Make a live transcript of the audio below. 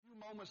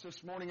moments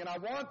this morning, and I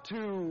want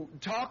to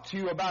talk to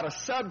you about a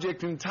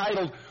subject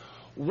entitled,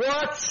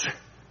 What's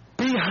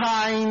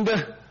Behind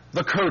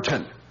the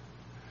Curtain?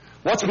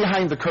 What's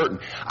behind the curtain?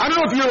 I don't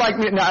know if you're like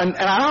me, and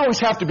I always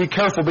have to be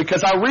careful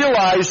because I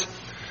realize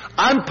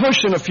I'm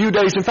pushing a few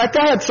days. In fact,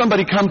 I had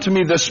somebody come to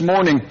me this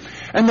morning,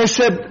 and they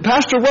said,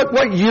 Pastor,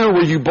 what year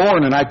were you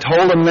born? And I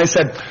told them, and they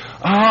said,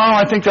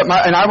 I think that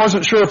and I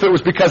wasn't sure if it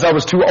was because I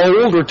was too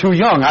old or too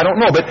young. I don't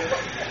know, but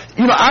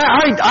you know,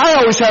 I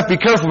always have to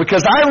be careful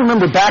because I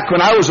remember back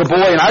when I was a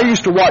boy and I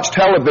used to watch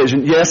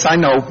television. Yes, I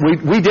know,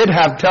 we did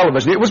have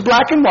television. It was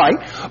black and white,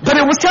 but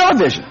it was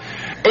television.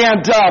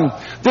 And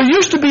there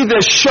used to be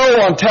this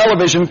show on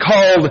television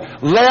called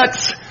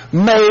Let's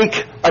Make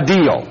a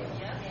Deal.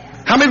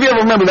 How many of you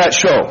ever remember that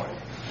show?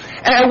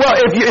 And well,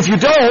 if you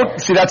don't,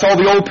 see, that's all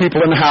the old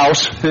people in the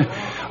house.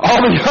 all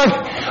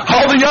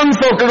the young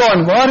folk are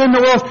going, what in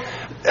the world?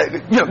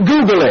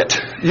 Google it.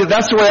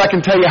 That's the way I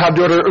can tell you how to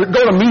do it. Or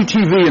go to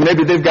MeTV and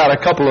maybe they've got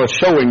a couple of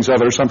showings of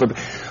it or something.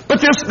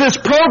 But this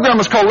program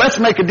is called Let's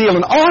Make a Deal.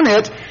 And on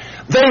it,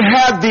 they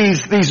had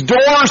these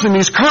doors and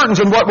these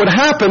curtains. And what would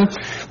happen,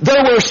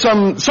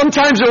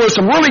 sometimes there were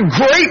some really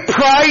great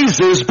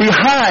prizes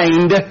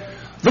behind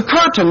the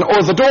curtain or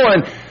the door.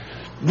 And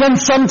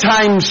then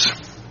sometimes,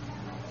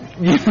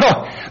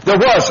 there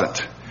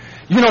wasn't.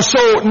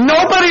 So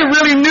nobody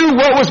really knew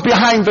what was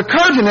behind the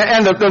curtain,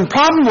 and the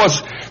problem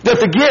was that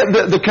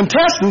the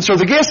contestants or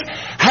the guests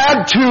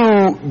had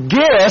to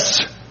guess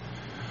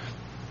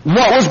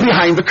what was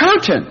behind the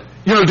curtain.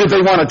 Did they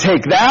want to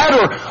take that,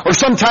 or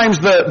sometimes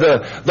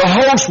the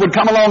host would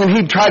come along and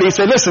he'd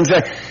say, listen,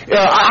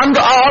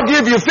 I'll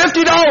give you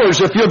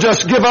 $50 if you'll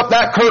just give up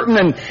that curtain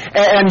and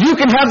you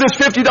can have this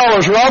 $50,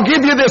 or I'll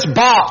give you this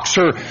box,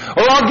 or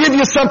I'll give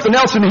you something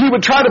else, and he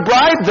would try to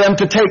bribe them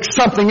to take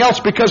something else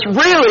because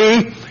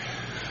really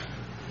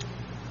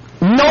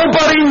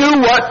nobody knew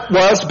what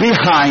was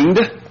behind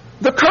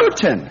the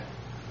curtain.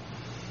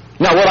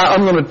 Now what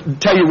I'm going to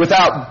tell you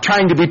without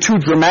trying to be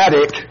too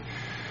dramatic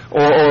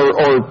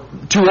or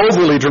too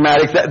overly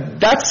dramatic,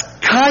 that's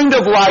kind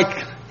of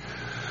like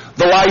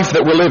the life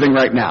that we're living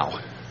right now.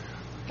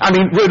 I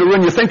mean,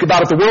 when you think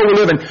about it, the world we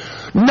live in,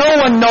 no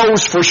one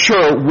knows for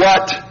sure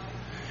what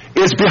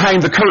is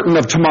behind the curtain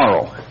of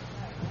tomorrow.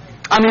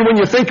 I mean, when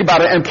you think about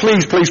it, and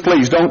please, don't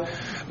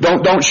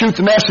shoot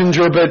the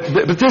messenger, but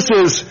this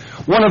is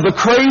one of the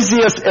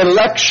craziest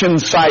election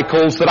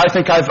cycles that I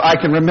think I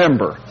can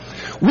remember.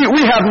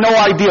 We have no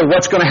idea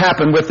what's going to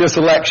happen with this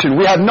election.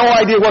 We have no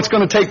idea what's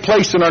going to take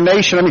place in our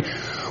nation. I mean,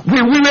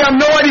 we have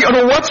no idea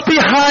what's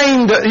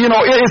behind,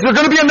 is there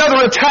going to be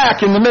another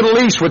attack in the Middle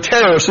East with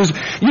terrorists?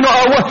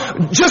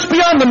 Just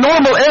beyond the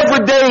normal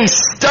everyday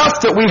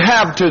stuff that we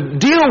have to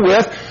deal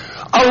with,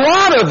 a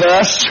lot of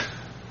us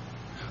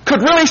could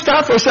really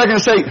stop for a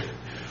second and say,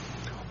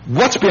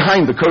 what's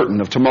behind the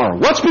curtain of tomorrow?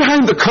 What's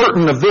behind the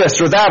curtain of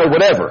this or that or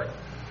whatever?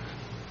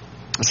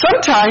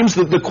 Sometimes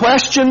the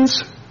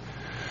questions,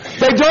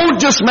 they don't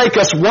just make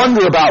us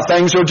wonder about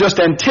things or just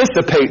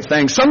anticipate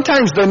things.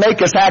 Sometimes they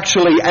make us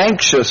actually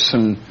anxious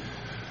and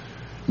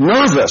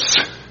nervous.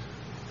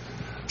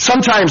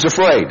 Sometimes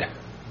afraid.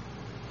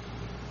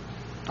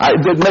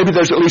 Maybe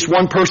there's at least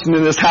one person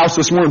in this house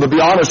this morning to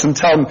be honest and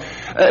tell them,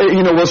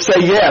 will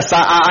say yes.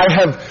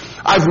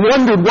 I've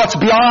wondered what's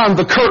beyond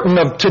the curtain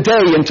of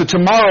today into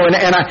tomorrow,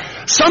 and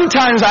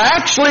sometimes I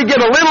actually get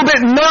a little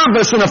bit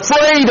nervous and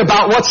afraid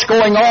about what's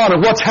going on or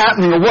what's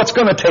happening or what's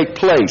going to take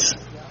place.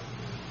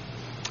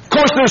 Of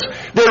course,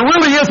 there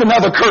really is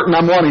another curtain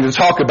I'm wanting to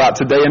talk about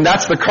today, and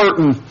that's the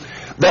curtain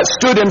that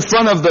stood in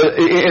front of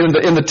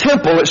in the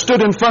temple. It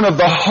stood in front of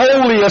the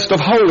holiest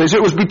of holies.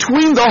 It was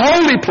between the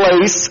holy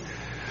place.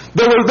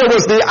 There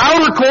was the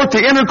outer court,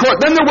 the inner court.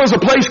 Then there was a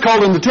place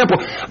called in the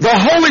temple, the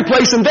holy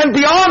place, and then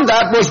beyond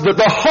that was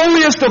the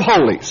holiest of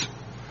holies.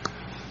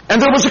 And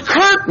there was a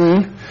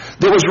curtain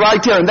that was right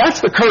there, and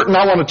that's the curtain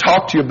I want to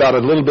talk to you about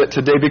a little bit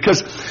today,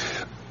 because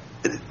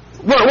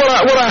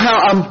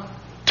I'm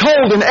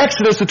told in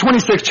Exodus, the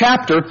 26th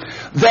chapter,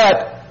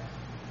 that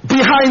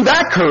behind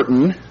that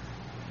curtain,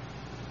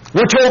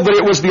 we're told that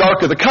it was the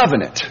Ark of the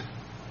Covenant.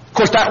 Of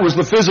course, that was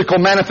the physical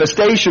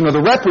manifestation or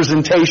the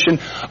representation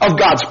of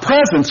God's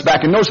presence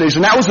back in those days,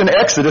 and that was in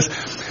Exodus.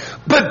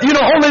 But,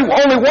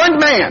 only one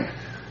man,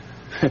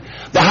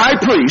 the high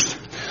priest,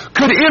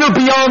 could enter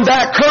beyond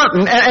that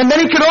curtain, and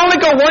then he could only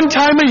go one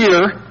time a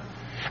year,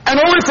 and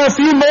only for a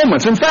few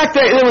moments. In fact,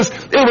 it was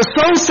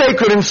so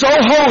sacred and so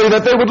holy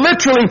that they would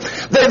literally,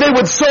 they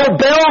would sew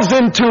bells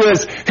into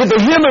the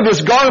hem of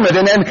his garment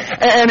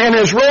and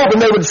his robe,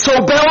 and they would sew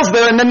bells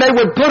there, and then they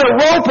would put a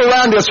rope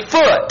around his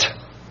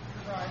foot.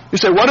 You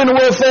say, what in the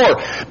world for?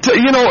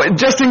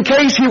 Just in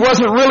case he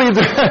wasn't really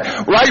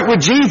right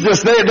with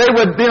Jesus, they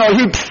would,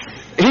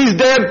 he's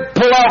dead,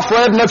 pull out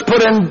Fred, and let's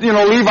put in,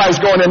 Levi's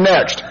going in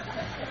next.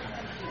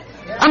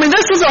 I mean,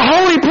 this is a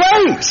holy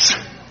place.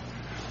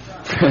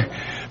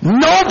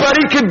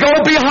 Nobody could go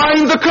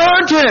behind the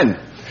curtain.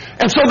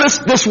 And so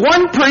this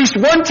one priest,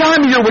 one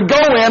time a year, would go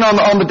in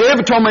on the Day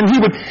of Atonement,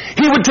 and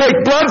he would take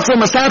blood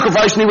from a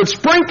sacrifice, and he would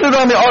sprinkle it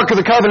on the Ark of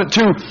the Covenant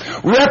to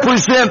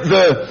represent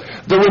the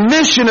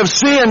remission of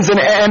sins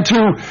and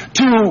to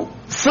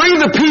free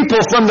the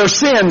people from their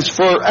sins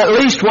for at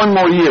least one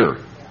more year.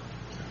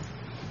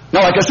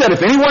 Now, like I said,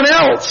 if anybody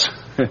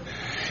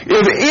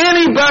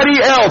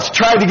else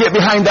tried to get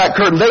behind that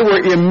curtain, they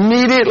were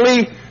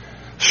immediately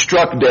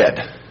struck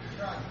dead.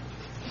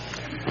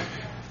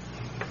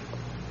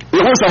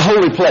 It was a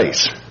holy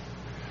place.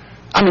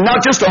 I mean,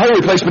 not just a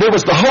holy place, but it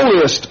was the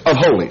holiest of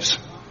holies.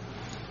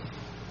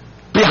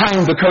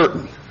 Behind the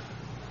curtain.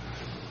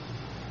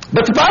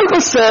 But the Bible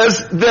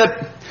says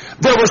that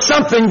there was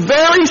something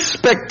very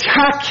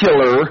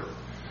spectacular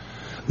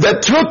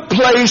that took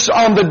place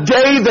on the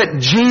day that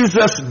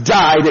Jesus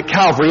died at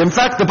Calvary. In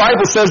fact, the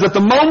Bible says that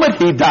the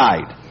moment he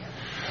died,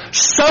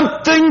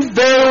 something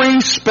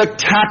very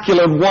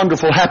spectacular and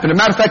wonderful happened. As a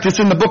matter of fact, it's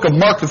in the book of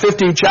Mark, the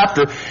 15th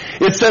chapter.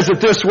 It says it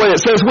this way. It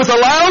says, with a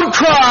loud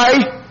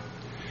cry,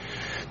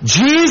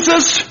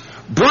 Jesus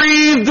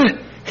breathed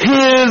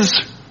his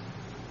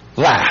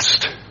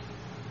last.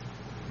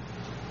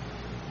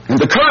 And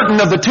the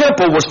curtain of the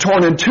temple was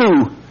torn in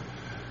two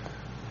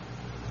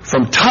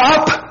from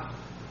top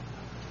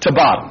to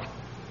bottom.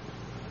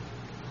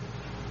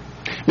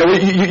 Now,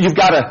 you've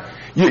got to...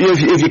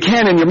 If you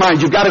can in your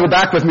mind, you've got to go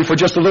back with me for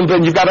just a little bit,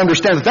 and you've got to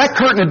understand that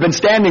curtain had been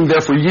standing there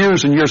for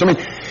years and years. I mean,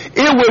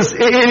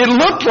 it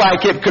looked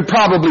like it could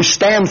probably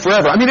stand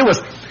forever. I mean, it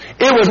was,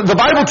 the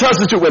Bible tells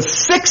us it was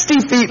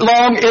 60 feet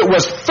long, it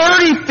was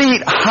 30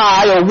 feet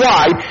high or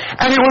wide,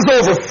 and it was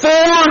over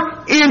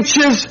 4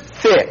 inches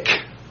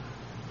thick.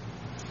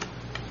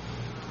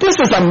 This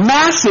is a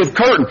massive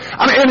curtain.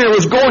 I mean, and it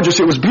was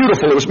gorgeous. It was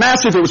beautiful. It was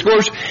massive. It was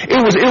gorgeous.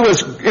 It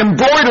was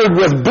embroidered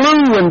with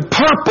blue and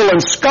purple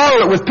and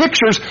scarlet with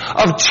pictures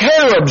of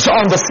cherubs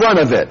on the front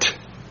of it.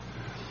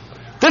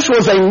 This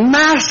was a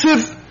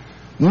massive,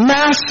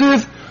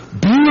 massive,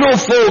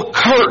 beautiful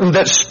curtain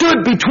that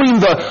stood between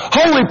the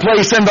holy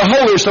place and the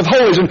holiest of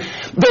holies. And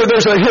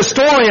there's a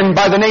historian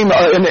by the name,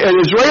 an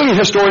Israeli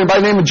historian by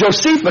the name of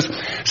Josephus,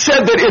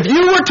 said that if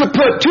you were to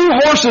put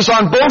 2 horses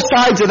on both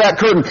sides of that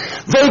curtain,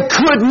 they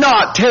could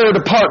not tear it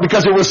apart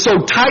because it was so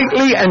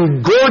tightly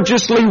and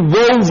gorgeously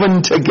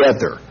woven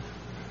together.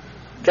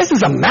 This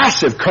is a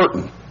massive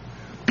curtain.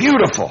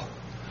 Beautiful.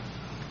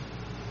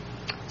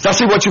 So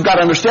see, what you've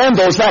got to understand,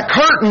 though, is that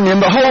curtain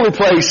in the holy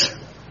place,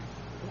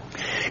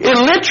 it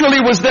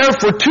literally was there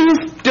for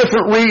 2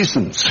 different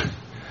reasons.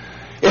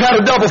 It had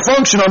a double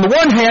function. On the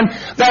one hand,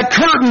 that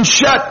curtain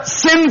shut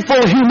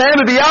sinful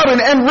humanity out,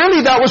 and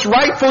really that was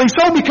rightfully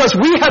so, because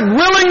we had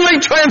willingly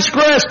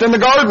transgressed in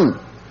the garden.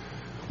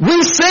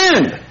 We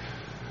sinned.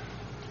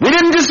 We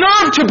didn't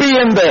deserve to be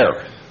in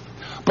there.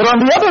 But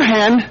on the other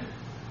hand,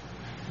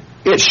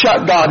 it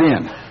shut God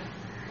in.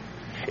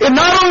 It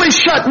not only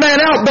shut man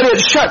out, but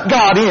it shut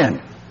God in.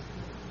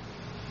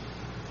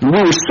 And we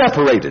were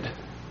separated.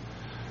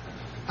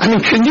 I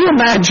mean, can you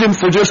imagine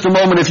for just a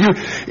moment, if you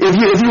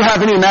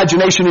have any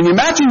imagination, and you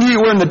imagine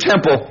you were in the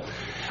temple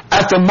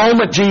at the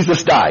moment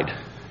Jesus died.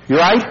 You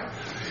right?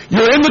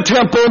 You're in the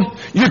temple,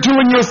 you're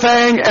doing your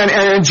thing,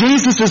 and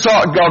Jesus is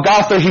at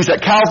Golgotha, he's at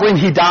Calvary, and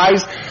he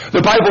dies.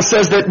 The Bible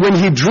says that when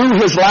he drew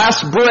his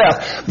last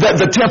breath, that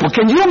the temple,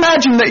 can you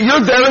imagine that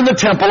you're there in the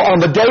temple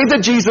on the day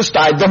that Jesus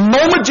died, the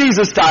moment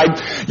Jesus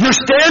died, you're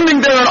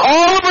standing there, and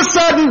all of a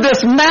sudden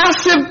this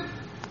massive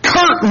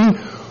curtain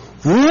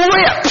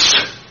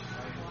rips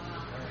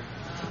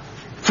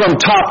from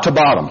top to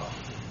bottom.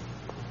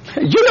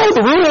 You know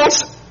the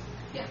rules.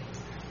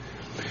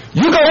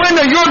 You go in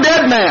there, you're a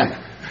dead man.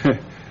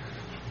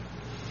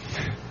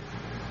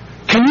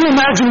 Can you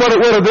imagine what it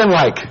would have been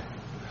like?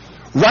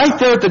 Right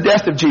there at the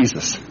death of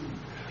Jesus.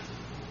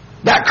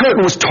 That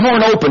curtain was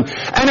torn open,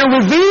 and it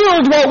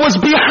revealed what was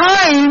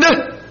behind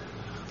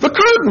the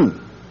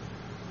curtain.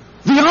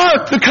 The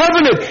ark, the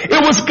covenant.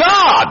 It was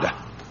God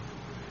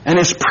and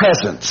his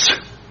presence.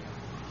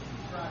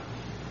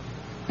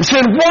 And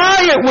said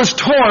why it was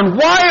torn,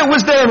 why it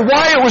was there, and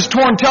why it was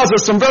torn tells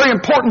us some very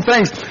important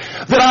things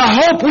that I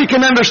hope we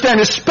can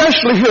understand,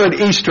 especially here at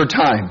Easter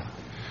time.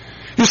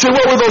 You say,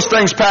 what were those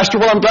things, Pastor?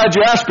 Well, I'm glad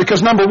you asked,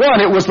 because number one,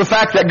 it was the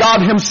fact that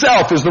God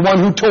himself is the one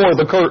who tore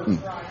the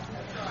curtain.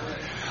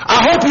 I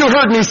hope you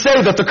heard me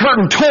say that the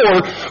curtain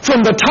tore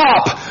from the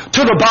top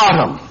to the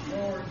bottom.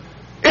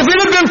 If it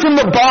had been from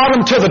the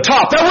bottom to the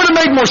top, that would have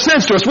made more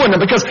sense to us, wouldn't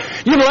it? Because,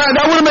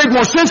 that would have made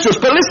more sense to us.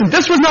 But listen,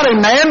 this was not a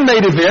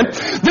man-made event.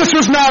 This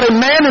was not a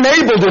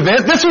man-enabled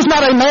event. This was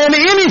not a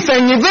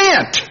man-anything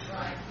event.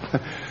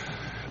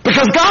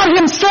 Because God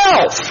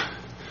himself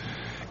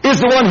is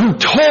the one who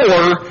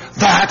tore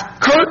that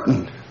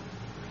curtain.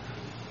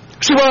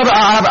 See, well,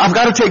 I've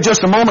got to take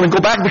just a moment and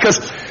go back, because,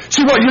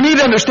 see, what you need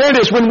to understand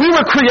is when we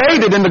were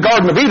created in the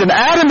Garden of Eden,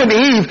 Adam and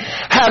Eve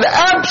had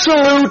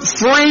absolute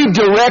free,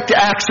 direct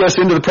access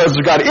into the presence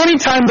of God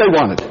anytime they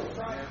wanted.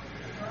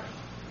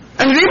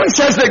 And it even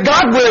says that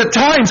God would at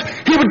times,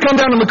 he would come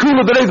down in the cool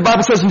of the day, the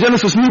Bible says in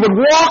Genesis, and he would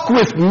walk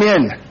with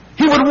men.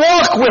 He would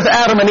walk with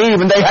Adam and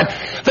Eve, and they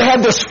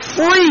had this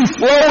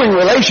free-flowing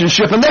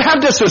relationship, and they had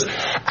this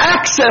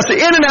access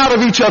in and out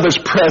of each other's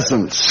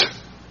presence.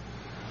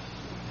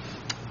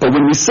 But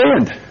when we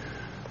sinned,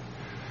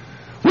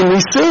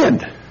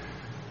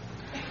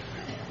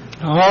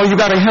 oh, you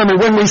got to hear me.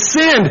 When we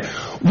sinned,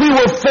 we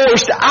were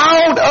forced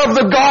out of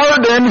the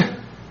garden.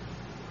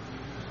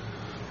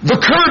 The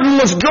curtain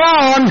was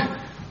drawn,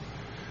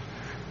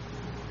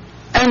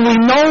 and we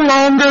no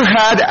longer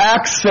had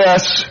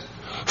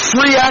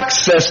free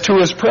access to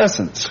His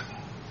presence.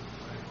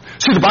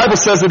 See, the Bible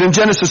says it in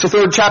Genesis, the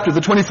 3rd chapter, the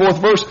 24th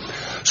verse.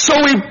 So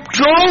He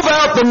drove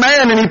out the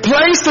man, and He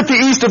placed at the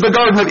east of the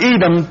Garden of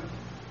Eden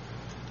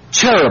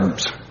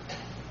cherubims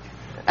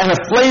and a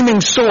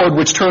flaming sword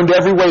which turned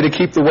every way to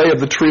keep the way of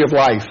the tree of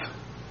life.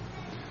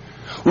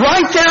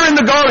 Right there in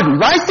the garden,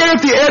 right there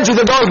at the edge of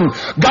the garden,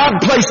 God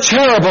placed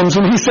cherubims,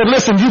 and He said,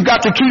 listen, you've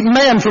got to keep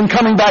man from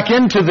coming back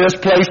into this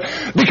place,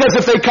 because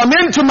if they come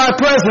into my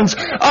presence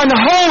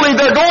unholy,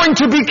 they're going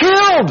to be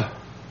killed.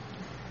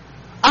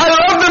 I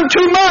love them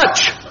too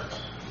much.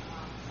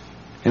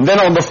 And then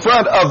on the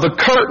front of the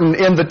curtain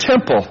in the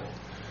temple,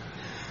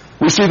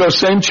 we see those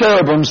same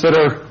cherubims that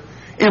are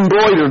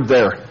embroidered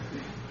there.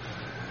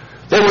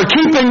 They were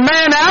keeping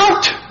man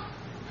out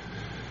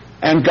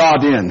and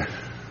God in.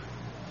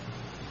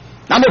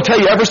 I'm going to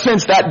tell you, ever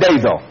since that day,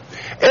 though,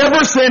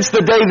 ever since the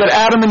day that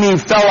Adam and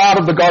Eve fell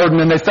out of the garden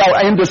and they fell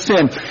into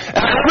sin,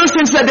 and ever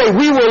since that day,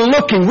 we've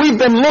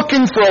been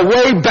looking for a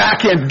way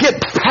back in,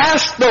 get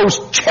past those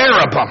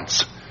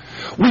cherubims.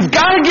 We've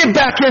got to get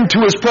back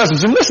into His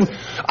presence. And listen,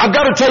 I've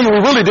got to tell you,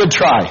 we really did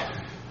try.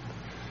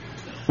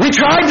 We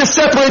tried to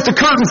separate the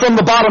curtain from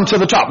the bottom to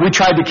the top. We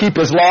tried to keep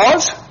His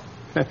laws.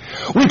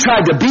 We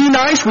tried to be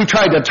nice. We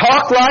tried to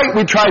talk right.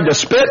 We tried to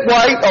spit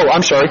right. Oh,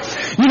 I'm sorry.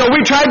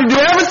 We tried to do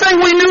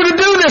everything we knew to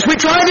do this. We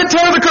tried to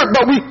tear the curtain,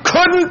 but we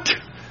couldn't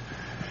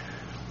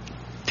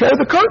tear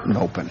the curtain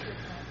open.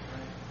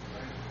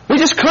 We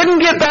just couldn't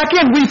get back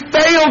in. We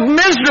failed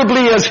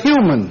miserably as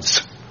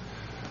humans.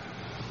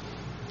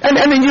 And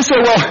then you say,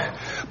 well,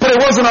 but it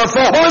wasn't our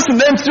fault. Well, listen,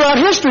 then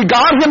throughout history,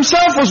 God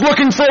Himself was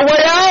looking for a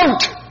way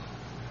out.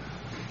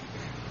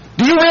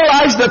 Do you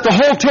realize that the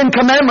whole 10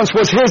 Commandments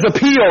was His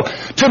appeal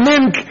to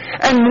men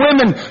and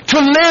women to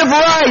live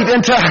right,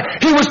 and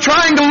He was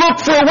trying to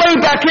look for a way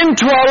back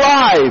into our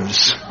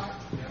lives?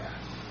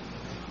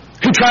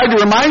 He tried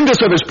to remind us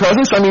of His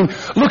presence. I mean,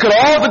 look at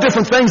all the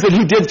different things that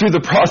He did through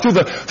the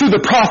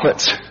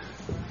prophets,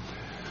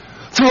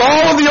 through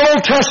all of the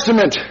Old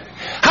Testament.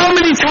 How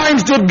many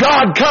times did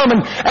God come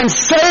and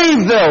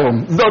save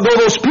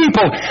those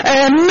people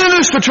and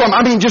minister to them?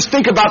 I mean, just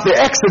think about the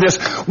Exodus.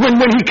 When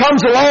He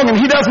comes along and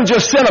He doesn't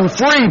just set them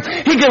free,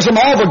 He gives them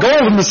all the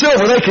gold and the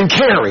silver they can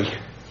carry.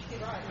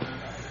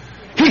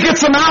 He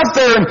gets them out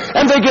there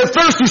and they get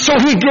thirsty, so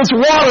He gets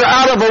water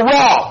out of a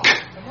rock.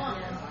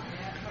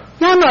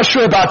 Now, I'm not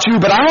sure about you,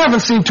 but I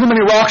haven't seen too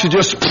many rocks that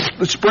just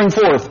spring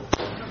forth.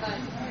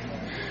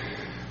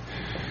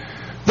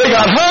 They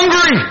got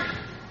hungry.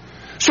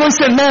 So He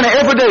sent manna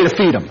every day to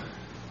feed them.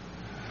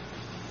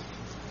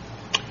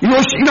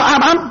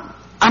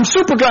 I'm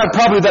super glad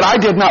probably that I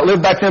did not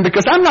live back then,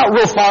 because I'm not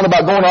real fond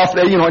about going off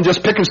there, and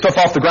just picking stuff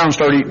off the ground and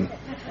start eating.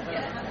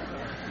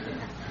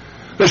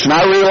 Listen,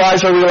 I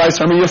realize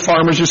some of you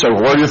farmers, you say,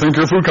 well, where do you think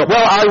your food comes?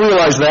 Well, I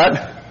realize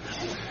that.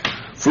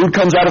 Food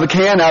comes out of the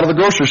can, out of the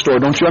grocery store.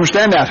 Don't you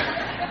understand that?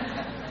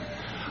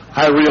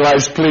 I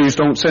realize, please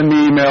don't send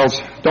me emails.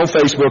 Don't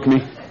Facebook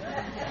me.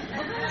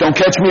 Don't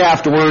catch me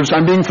afterwards.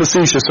 I'm being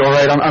facetious, all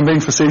right? I'm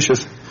being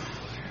facetious.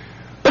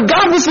 But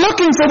God was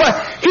looking for what?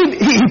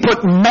 He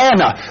put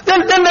manna.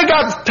 Then they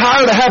got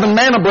tired of having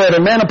manna bread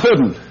and manna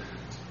pudding.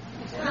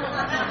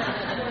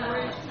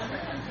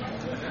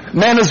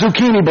 Manna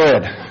zucchini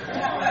bread.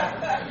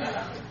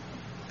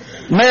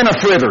 Manna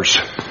fritters.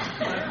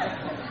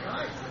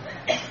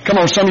 Come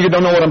on, some of you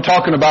don't know what I'm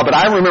talking about, but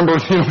I remember,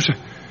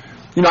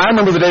 I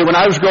remember the day when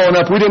I was growing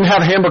up, we didn't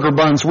have hamburger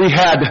buns. We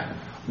had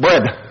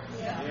bread.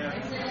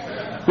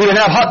 We didn't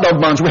have hot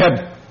dog buns. We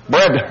had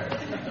bread.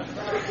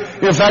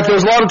 In fact, there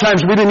was a lot of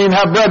times we didn't even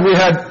have bread. We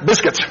had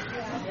biscuits.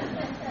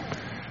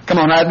 Come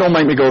on, don't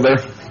make me go there.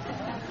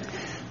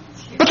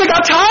 But they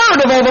got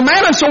tired of all the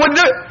manna, so what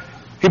did He do?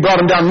 He brought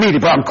them down meat. He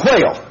brought them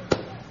quail.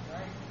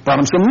 Brought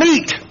them some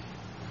meat.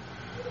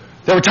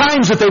 There were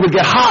times that they would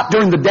get hot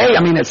during the day.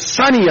 I mean, it's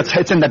sunny.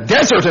 It's in the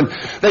desert, and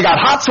they got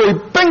hot, so He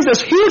brings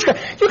this huge...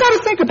 You got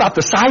to think about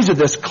the size of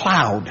this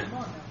cloud.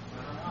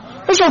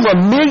 There's over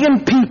 1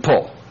 million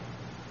people.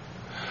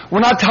 We're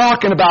not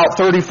talking about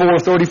 34,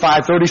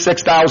 35,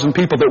 36,000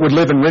 people that would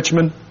live in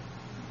Richmond.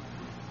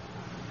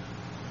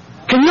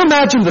 Can you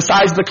imagine the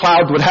size of the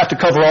cloud that would have to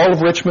cover all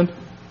of Richmond?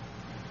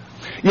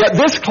 Yet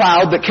this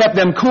cloud that kept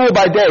them cool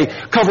by day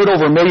covered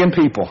over 1 million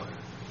people.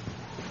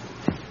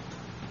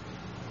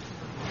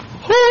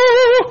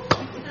 Ooh,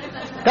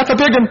 that's a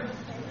big one.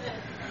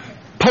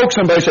 Poke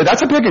somebody, say,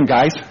 that's a big one,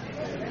 guys.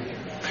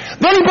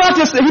 Then he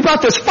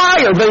brought this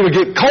fire. They would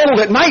get cold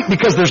at night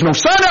because there's no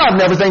sun out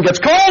and everything gets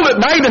cold at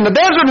night in the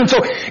desert. And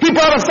so He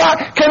brought a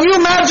fire. Can you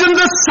imagine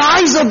the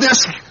size of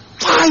this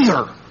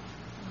fire?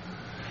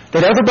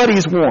 that everybody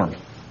is warm.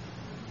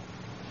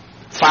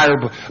 Fire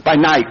by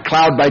night,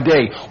 cloud by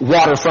day,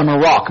 water from a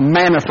rock,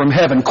 manna from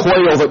heaven,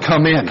 quail that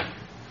come in.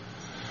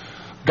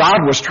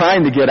 God was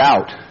trying to get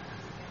out.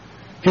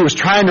 He was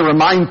trying to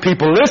remind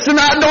people, listen,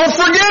 don't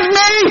forget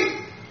me!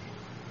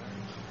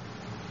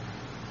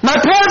 My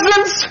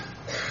presence!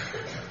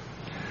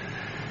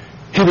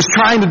 He was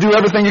trying to do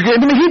everything he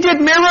could. I mean, he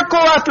did miracle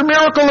after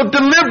miracle of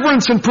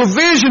deliverance and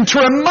provision to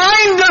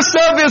remind us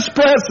of His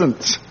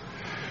presence.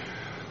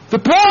 The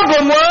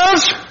problem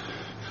was,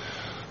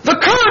 the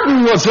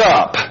curtain was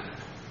up,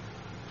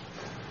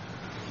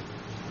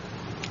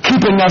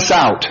 keeping us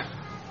out,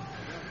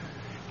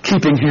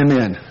 keeping Him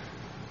in.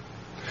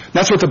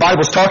 That's what the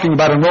Bible's talking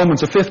about in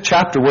Romans, the 5th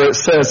chapter, where it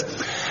says,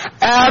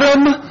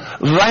 Adam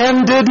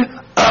landed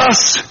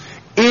us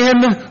in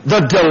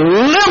the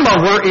dilemma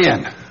we're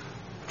in.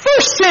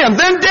 First sin,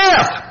 then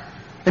death.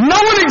 And no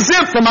one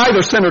exempt from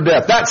either sin or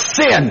death. That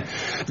sin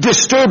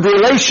disturbed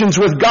relations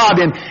with God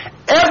in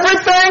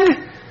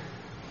everything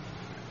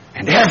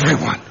and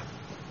everyone.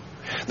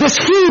 This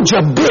huge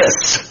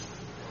abyss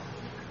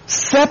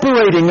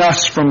separating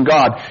us from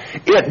God,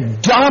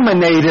 it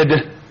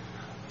dominated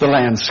the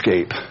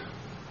landscape.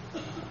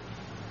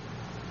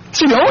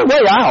 See, the only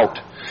way out,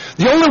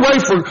 the only way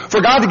for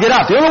God to get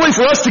out, the only way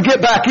for us to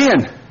get back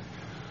in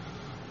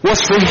was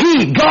for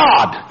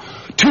God,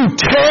 to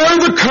tear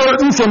the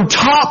curtain from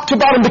top to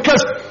bottom,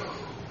 because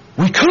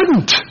we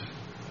couldn't.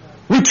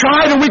 We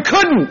tried and we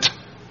couldn't.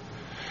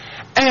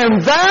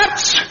 And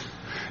that's,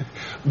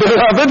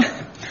 beloved,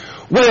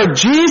 where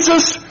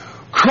Jesus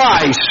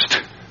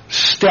Christ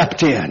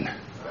stepped in.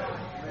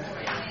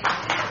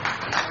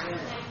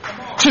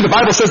 See, the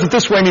Bible says it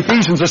this way in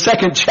Ephesians, the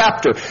 2nd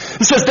chapter.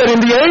 It says that in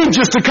the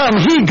ages to come,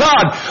 He,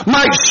 God,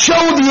 might show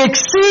the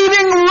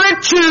exceeding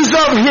riches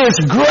of His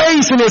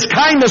grace and His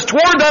kindness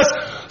toward us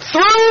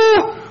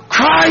through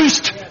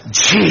Christ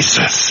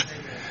Jesus.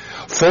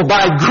 For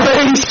by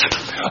grace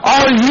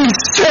are ye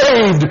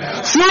saved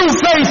through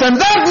faith,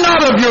 and that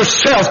not of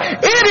yourselves.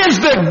 It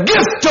is the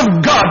gift of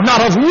God,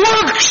 not of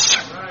works,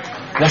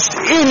 lest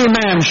any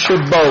man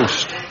should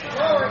boast.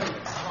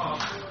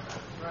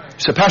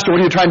 You say, Pastor, what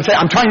are you trying to say?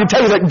 I'm trying to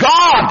tell you that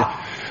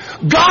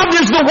God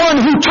is the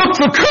one who took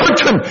the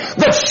curtain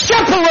that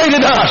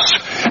separated us,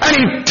 and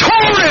He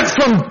tore it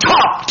from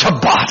top to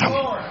bottom.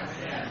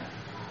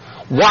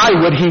 Why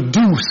would He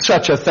do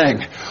such a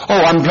thing?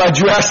 Oh, I'm glad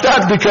you asked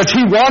that, because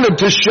He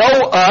wanted to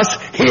show us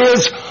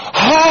His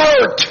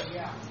heart.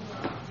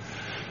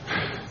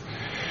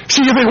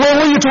 See, you think,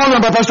 well, what are you talking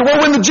about, Pastor?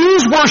 Well, when the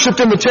Jews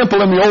worshipped in the temple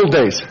in the old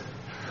days,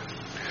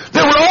 they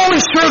were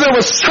always sure there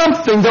was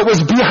something that was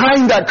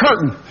behind that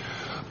curtain.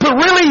 But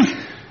really,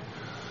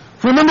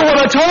 remember what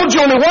I told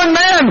you, only one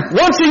man,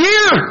 once a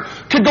year,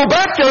 could go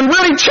back there and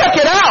really check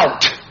it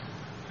out.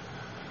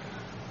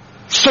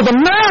 So the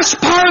mass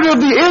part of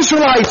the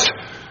Israelites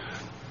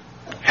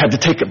had to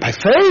take it by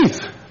faith.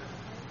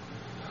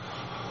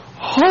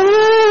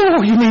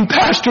 Oh, you mean,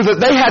 Pastor, that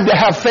they had to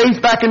have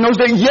faith back in those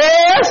days?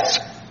 Yes!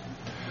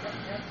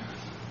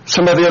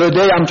 Somebody the other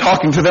day, I'm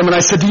talking to them and I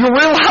said, do you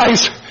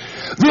realize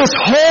this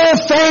whole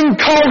thing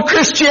called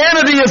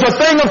Christianity is a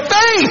thing of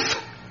faith?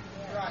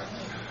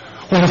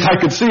 Well, if I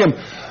could see them.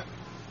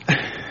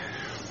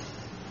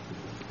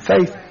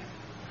 Faith.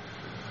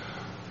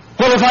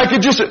 Well, if I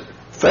could just...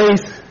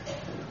 Faith.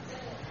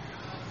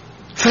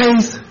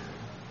 Faith.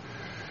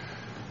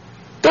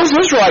 Those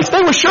Israelites,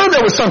 they were sure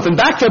there was something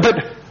back there, but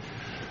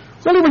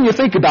really when you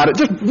think about it,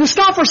 just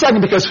stop for a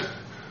second, because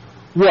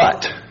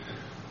what?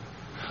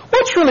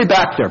 What's really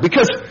back there?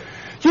 Because,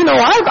 you know,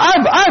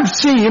 I've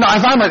seen, you know,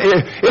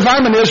 if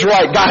I'm an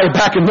Israelite guy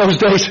back in those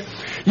days,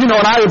 you know,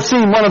 and I had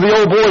seen one of the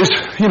old boys,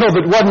 you know,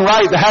 that wasn't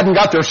right, that hadn't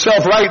got their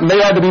self right, and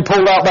they had to be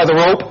pulled out by the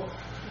rope.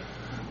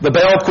 The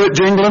bell quit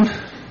jingling.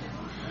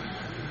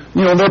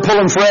 You know, they're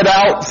pulling Fred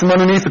out from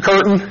underneath the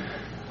curtain.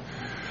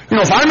 You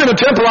know, if I'm in a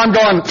temple, I'm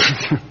going,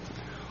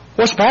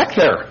 what's back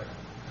there?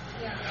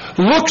 Yeah.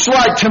 Looks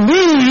like to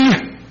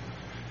me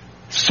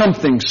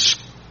something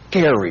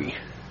scary.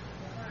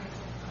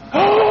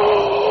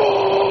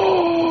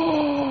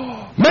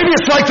 Maybe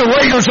it's like the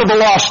Raiders of the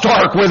Lost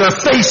Ark, where their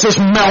faces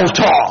melt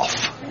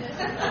off.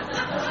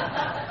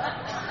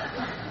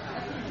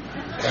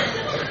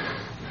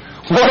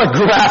 What a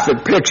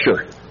graphic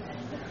picture.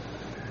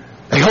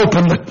 They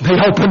open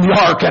the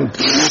ark and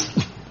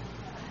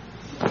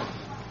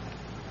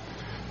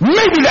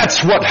maybe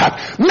that's what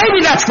happened.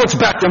 Maybe that's what's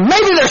back there.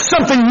 Maybe there's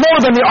something more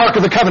than the Ark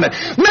of the Covenant.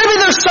 Maybe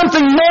there's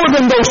something more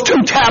than those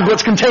 2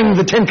 tablets containing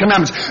the 10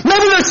 Commandments.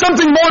 Maybe there's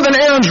something more than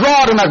Aaron's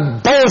rod and a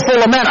bowl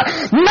full of manna.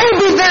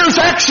 Maybe there's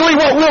actually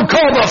what we'll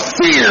call the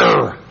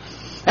fear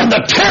and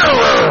the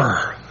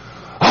terror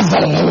of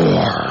the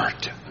Lord.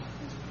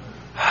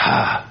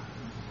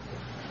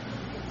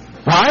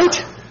 Right?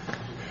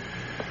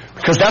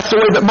 Because that's the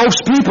way that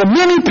most people,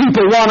 many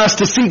people, want us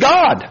to see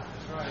God.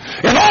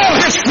 In all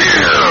His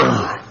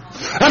fear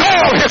and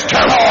all His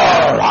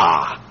terror.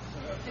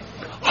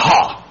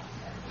 Ha.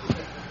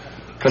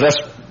 Because that's,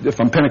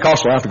 if I'm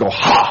Pentecostal, I have to go,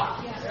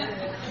 ha.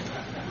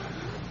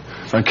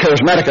 If I'm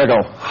charismatic, I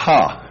go,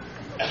 ha.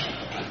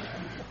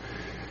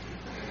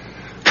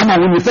 Come on,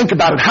 when you think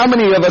about it, how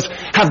many of us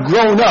have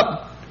grown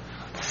up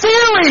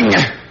fearing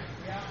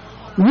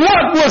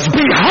what was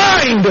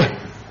behind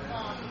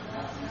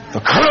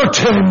the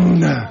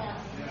curtain?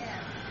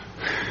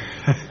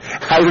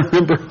 I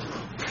remember,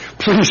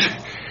 please,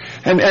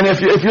 and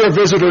if you're a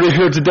visitor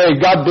here today,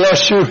 God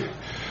bless you.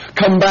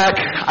 Come back.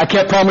 I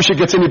can't promise you it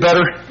gets any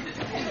better,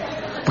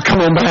 but come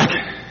on back.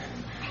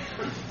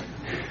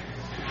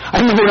 I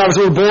remember when I was a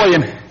little boy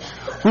and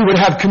we would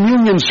have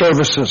communion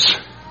services.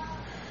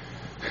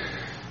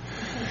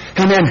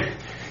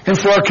 And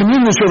for our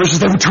communion services,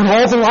 they would turn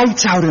all the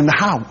lights out in the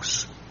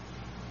house.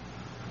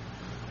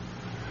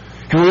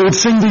 And we would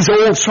sing these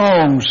old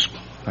songs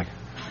like,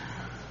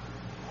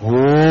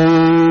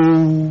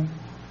 oh,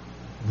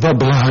 the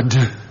blood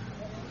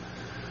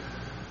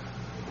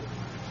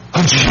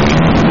of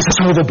Jesus,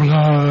 oh, the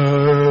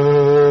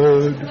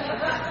blood.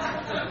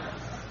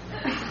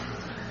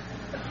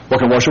 What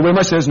can wash away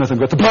my sins? Nothing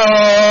but the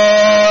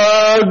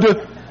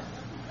blood.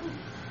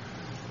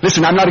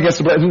 Listen, I'm not against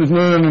the blood.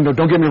 No,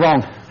 don't get me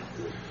wrong.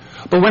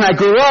 But when I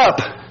grew up,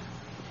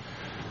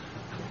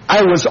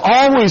 I was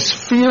always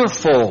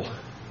fearful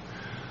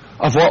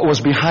of what was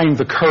behind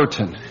the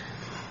curtain.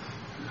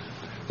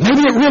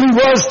 Maybe it really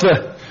was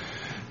the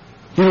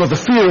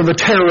fear and the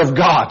terror of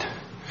God.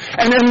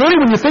 And really,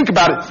 when you think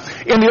about it,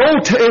 in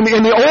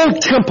the old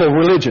temple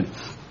religion,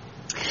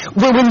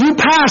 when you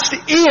passed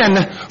in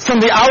from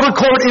the outer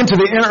court into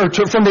the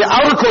from the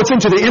outer courts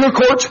into the inner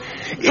courts,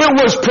 it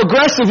was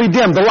progressively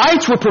dimmed. The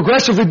lights were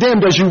progressively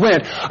dimmed as you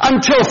went,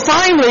 until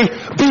finally,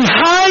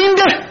 behind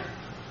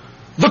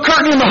the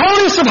curtain in the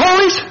holiest of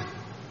holies,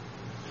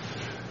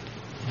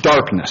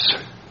 darkness.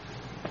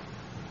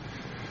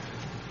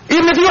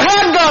 Even if you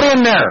had got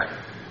in there,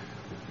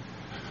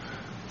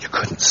 you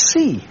couldn't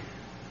see.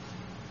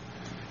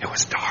 It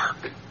was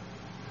dark.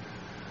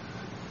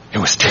 It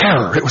was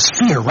terror. It was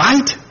fear,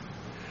 right?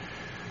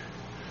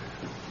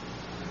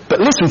 But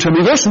listen to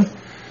me, listen.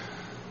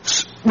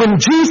 When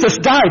Jesus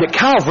died at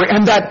Calvary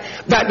and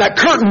that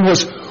curtain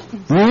was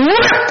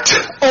ripped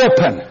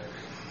open,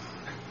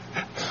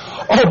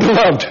 oh,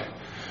 beloved,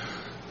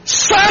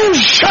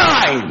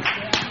 sunshine,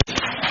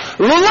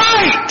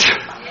 light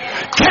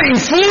came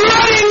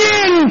flooding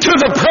into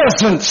the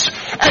presence,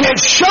 and it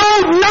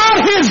showed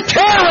not his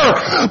terror,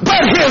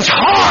 but his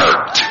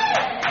heart.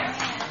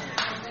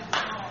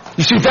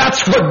 You see,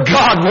 that's what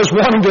God was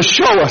wanting to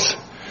show us.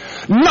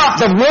 Not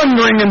the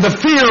wondering and the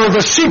fear or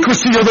the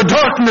secrecy or the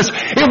darkness.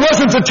 It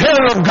wasn't the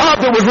terror of God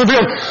that was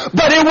revealed,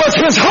 but it was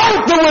his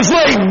heart that was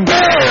laid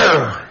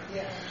bare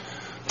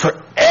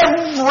for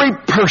every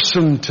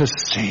person to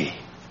see.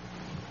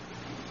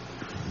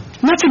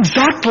 And that's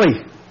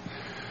exactly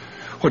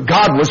what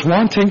God was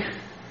wanting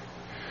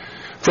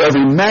for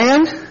every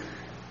man,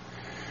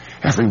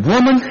 every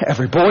woman,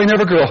 every boy, and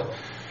every girl.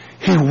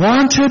 He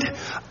wanted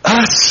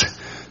us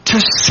to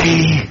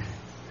see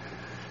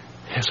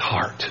his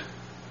heart.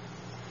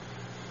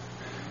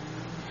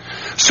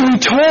 So he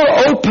tore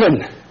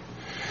open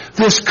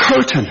this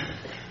curtain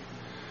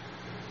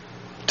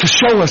to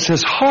show us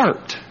his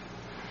heart.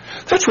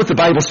 That's what the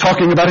Bible's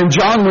talking about in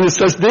John when it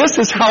says, this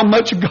is how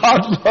much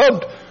God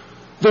loved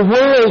the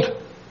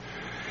world.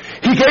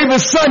 He gave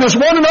his Son, his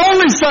one and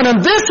only Son,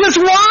 and this is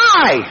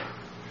why,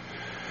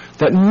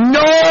 that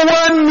no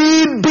one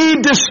need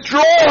be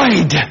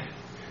destroyed.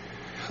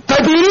 By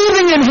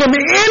believing in him,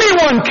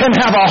 anyone can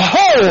have a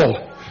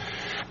whole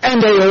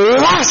and a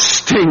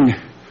lasting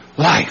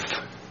life.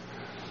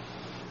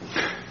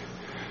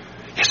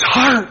 His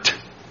heart.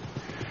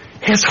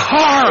 His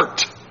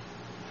heart.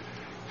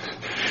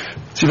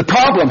 See, the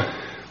problem.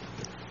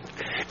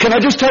 Can I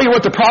just tell you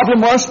what the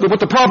problem was? What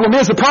the problem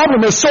is? The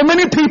problem is so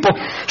many people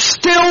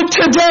still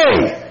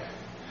today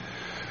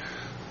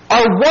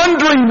are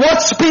wondering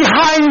what's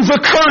behind the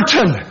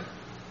curtain.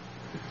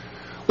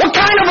 What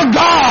kind of a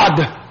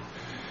God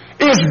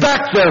is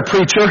back there,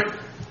 preacher?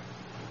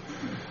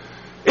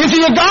 Is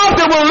he a God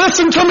that will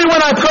listen to me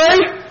when I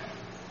pray?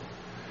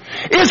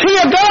 Is he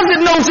a God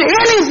that knows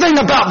anything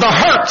about the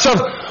hurts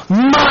of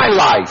my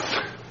life?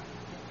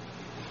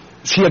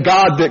 Is he a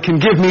God that can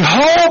give me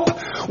hope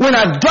when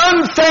I've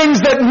done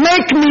things that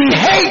make me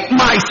hate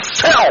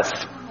myself?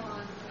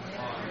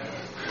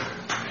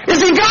 Is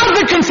he God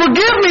that can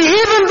forgive me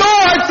even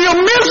though I feel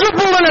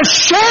miserable and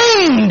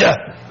ashamed?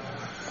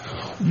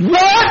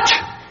 What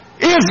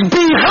is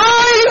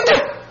behind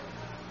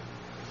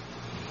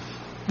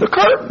the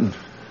curtain?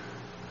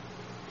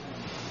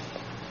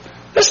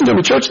 Listen to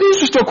me, church.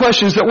 These are still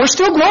questions that we're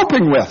still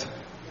groping with.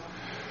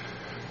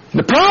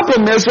 The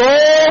problem is,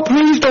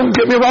 please don't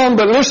get me wrong,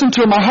 but listen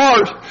to my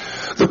heart.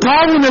 The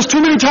problem is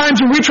too many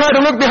times when we try to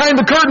look behind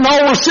the curtain,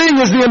 all we're seeing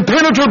is the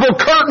impenetrable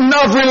curtain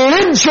of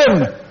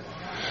religion,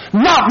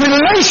 not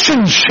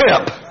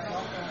relationship.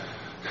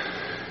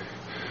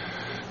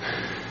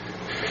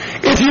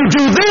 If you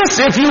do this,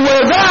 if you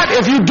wear that,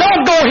 if you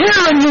don't go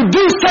here and you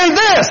do say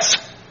this.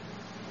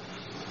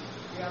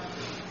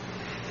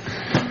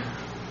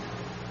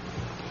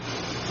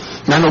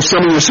 And I know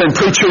some of you are saying,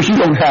 preacher, you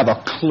don't have a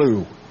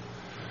clue.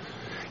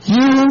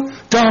 You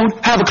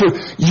don't have a clue.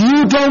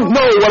 You don't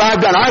know what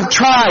I've done. I've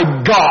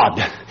tried God.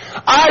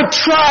 I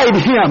tried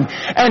Him,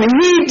 and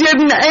He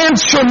didn't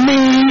answer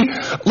me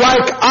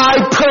like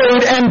I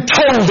prayed and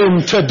told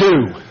Him to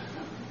do.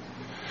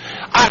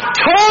 I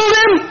told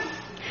Him,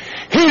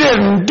 He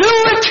didn't do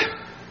it.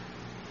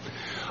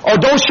 Oh,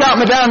 don't shout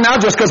me down now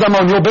just because I'm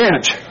on your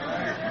bench.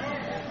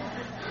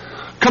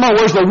 Come on,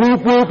 where's the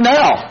whoop whoop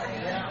now?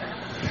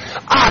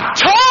 I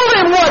told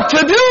Him what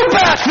to do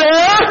back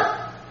there.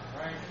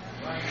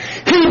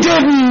 He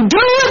didn't do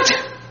it.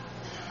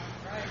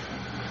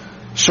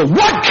 So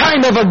what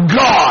kind of a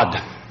God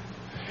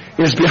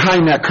is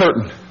behind that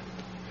curtain?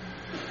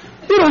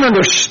 You don't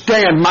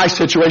understand my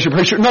situation,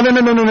 preacher. No,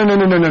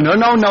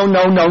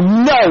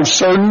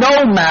 sir,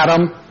 no,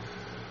 madam.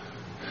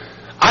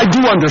 I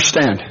do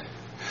understand.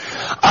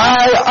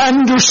 I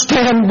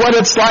understand what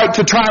it's like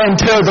to try and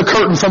tear the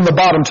curtain from the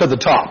bottom to the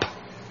top.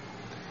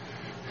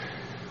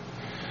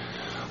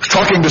 I was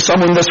talking to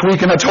someone this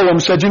week, and I told him,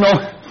 said,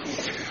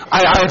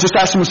 I just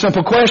asked him a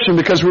simple question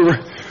because we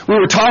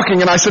were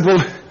talking, and I said,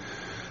 well,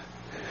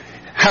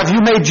 have you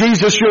made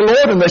Jesus your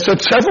Lord? And they said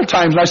several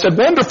times. And I said,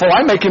 wonderful,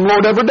 I make Him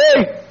Lord every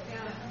day.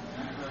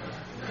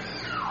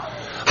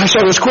 I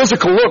saw this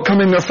quizzical look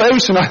come in their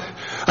face, and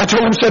I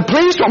told them, said,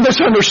 please don't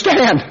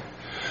misunderstand.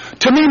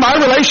 To me, my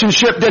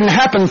relationship didn't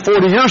happen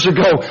 40 years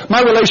ago.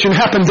 My relation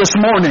happened this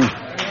morning.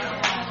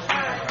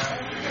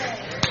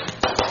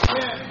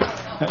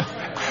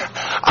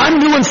 I'm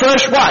new and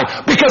fresh. Why?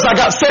 Because I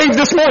got saved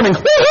this morning.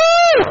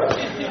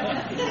 Woohoo!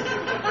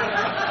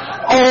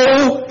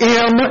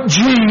 OMG,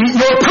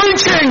 you're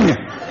preaching!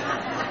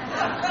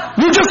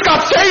 You just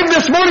got saved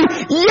this morning?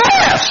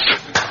 Yes!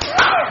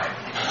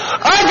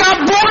 I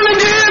got born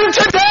again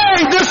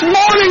today, this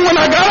morning when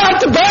I got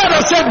out to bed.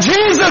 I said,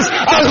 Jesus,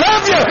 I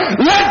love you.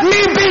 Let me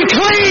be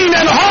clean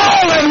and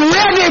whole and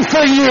ready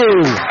for you.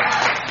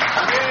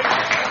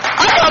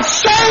 I got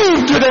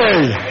saved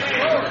today.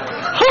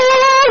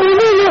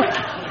 Hallelujah.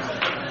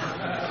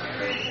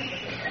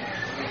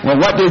 Well,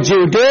 what did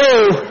you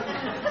do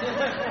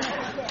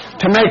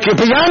to make you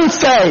be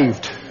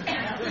unsaved?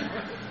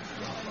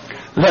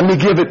 Let me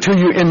give it to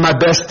you in my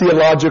best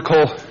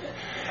theological,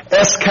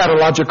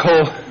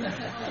 eschatological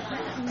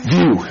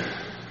view.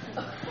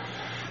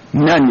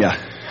 None.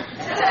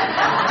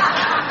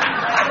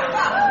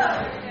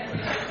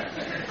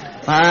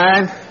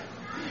 Fine.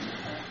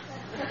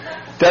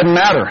 Doesn't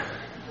matter.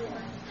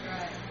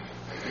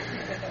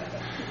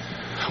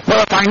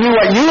 Well, if I knew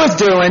what you was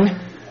doing,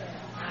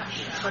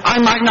 I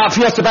might not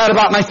feel so bad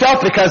about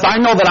myself because I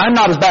know that I'm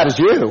not as bad as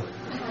you.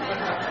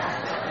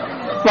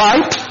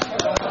 Right?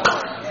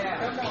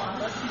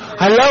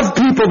 I love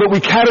people that we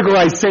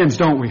categorize sins,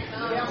 don't we?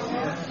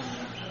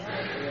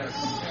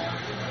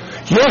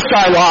 Yes,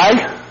 I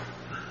lie,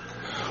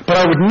 but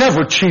I would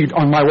never cheat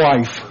on my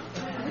wife.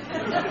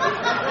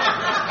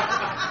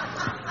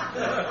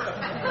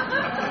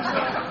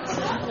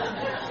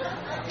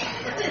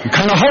 I'm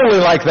kind of holy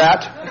like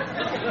that.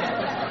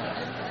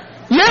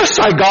 Yes,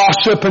 I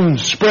gossip and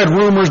spread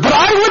rumors, but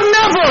I would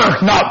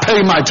never not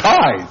pay my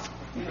tithe.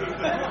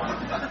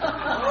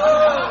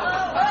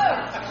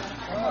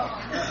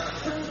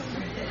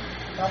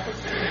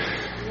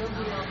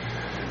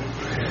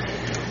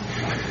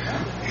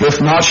 If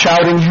not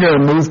shouting here,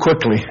 move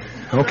quickly.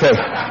 Okay.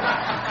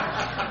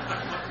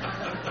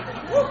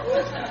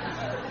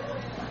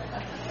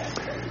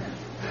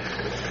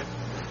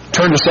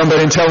 Turn to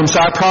somebody and tell them,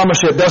 I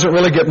promise you it doesn't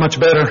really get much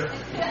better.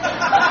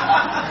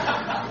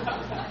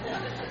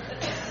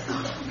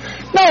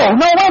 No,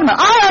 wait a minute.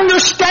 I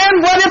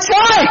understand what it's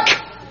like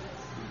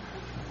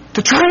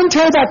to try and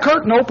tear that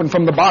curtain open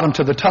from the bottom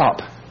to the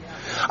top.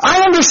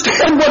 I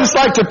understand what it's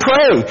like to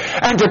pray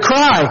and to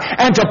cry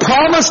and to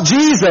promise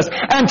Jesus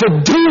and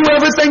to do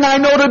everything I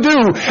know to do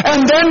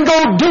and then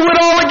go do it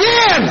all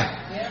again.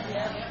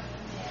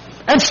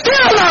 And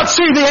still not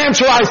see the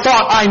answer I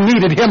thought I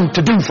needed Him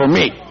to do for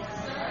me.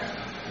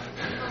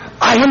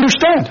 I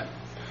understand.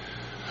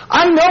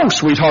 I know,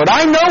 sweetheart.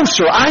 I know,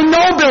 sir. I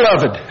know,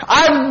 beloved.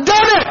 I've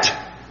done it.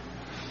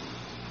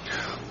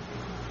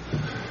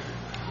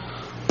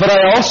 But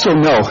I also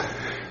know.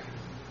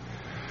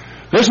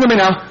 Listen to me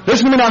now.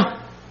 Listen to me now.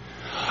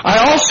 I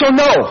also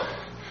know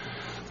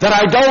that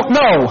I don't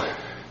know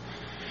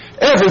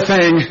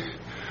everything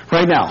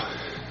right now.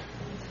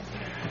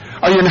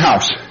 Are you in the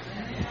house?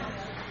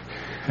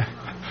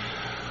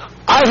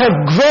 I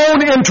have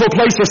grown into a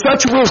place of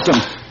such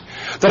wisdom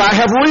that I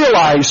have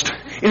realized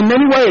in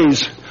many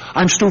ways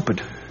I'm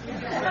stupid.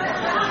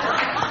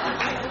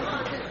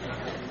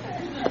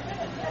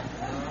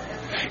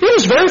 It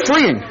is very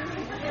freeing.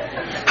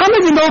 How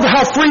many of you know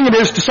how freeing it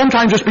is to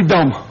sometimes just be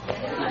dumb?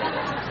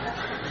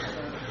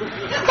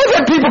 I've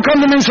had people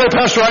come to me and say,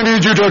 Pastor, I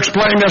need you to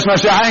explain this. And I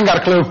say, I ain't got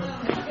a clue.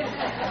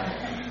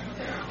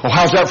 Well,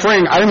 how's that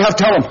freeing? I didn't have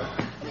to tell them.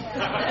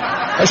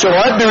 I said,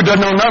 well, that dude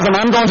doesn't know nothing.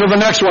 I'm going to the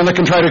next one that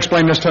can try to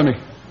explain this to me.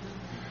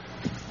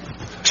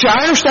 See,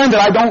 I understand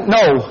that I don't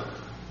know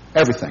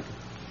everything.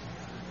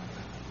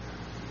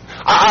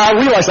 I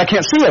realize I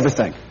can't see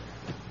everything.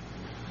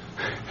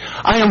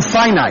 I am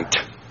finite.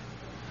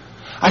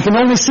 I can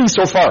only see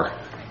so far.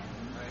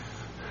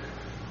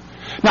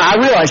 Now, I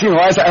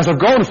realize, as I've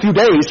grown a few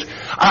days,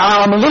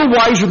 I'm a little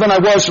wiser than I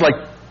was like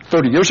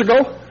 30 years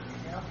ago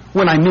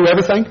when I knew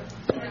everything.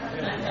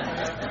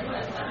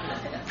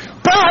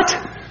 But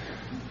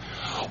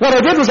what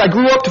I did was I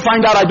grew up to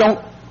find out I don't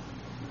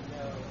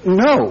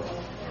know.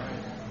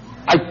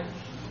 I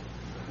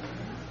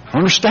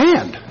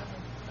understand.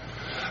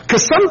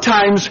 Because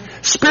sometimes,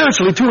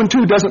 spiritually, 2 and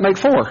 2 doesn't make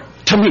 4,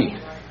 to me.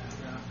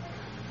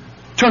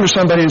 Turn to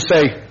somebody and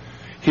say,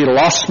 he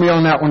lost me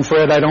on that one,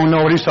 Fred. I don't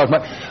know what he's talking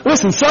about.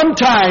 Listen,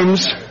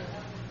 sometimes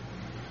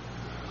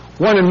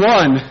 1 and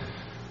 1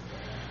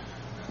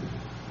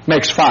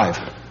 makes 5,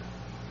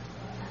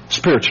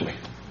 spiritually.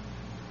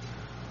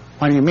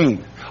 What do you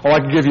mean? Oh, I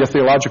can give you a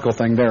theological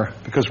thing there.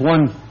 Because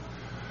 1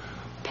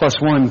 plus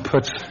 1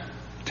 puts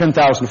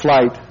 10,000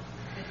 flight.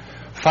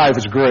 5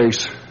 is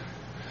grace.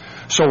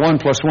 So 1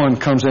 plus 1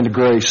 comes into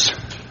grace.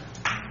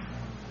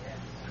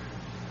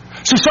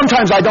 See,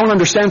 sometimes I don't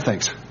understand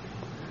things.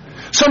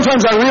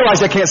 Sometimes I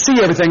realize I can't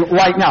see everything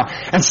right now.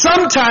 And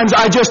sometimes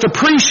I just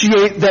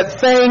appreciate that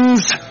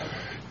things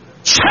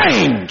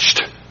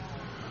changed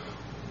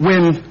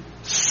when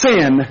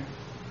sin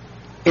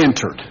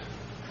entered.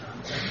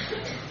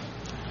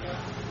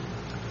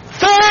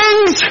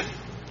 Things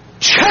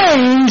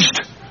changed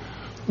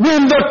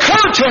when the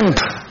curtain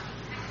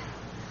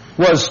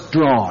was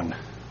drawn.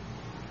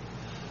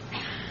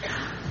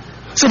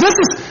 So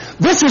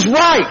this is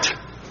right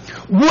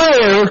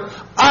where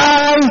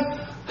I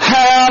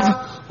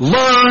have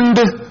learned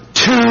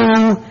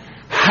to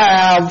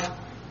have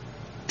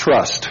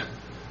trust.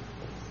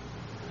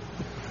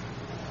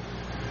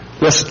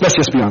 Let's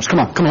just be honest. Come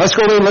on, let's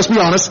go there and let's be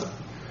honest.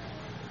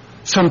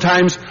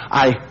 Sometimes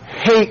I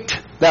hate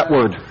that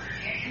word.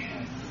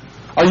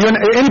 Are you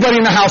anybody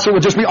in the house that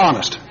would just be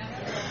honest?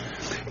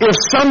 If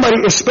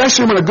somebody,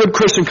 especially when a good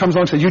Christian comes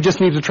on and says, you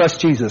just need to trust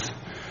Jesus,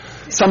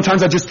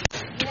 sometimes I just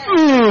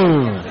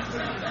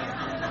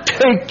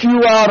take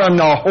you out on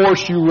the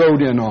horse you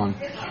rode in on.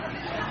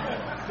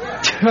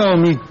 Tell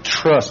me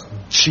trust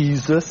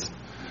Jesus.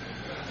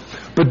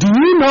 But do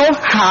you know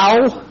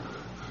how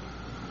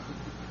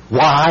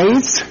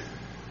wise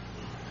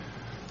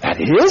that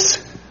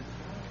is?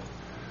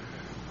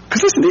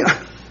 Because listen,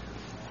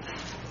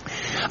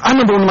 I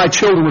remember when my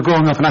children were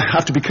growing up, and I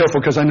have to be careful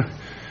because I know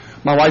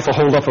my wife will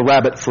hold up a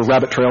rabbit for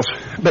rabbit trails.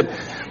 But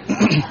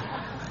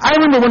I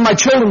remember when my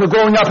children were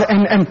growing up,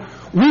 and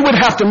we would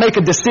have to make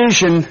a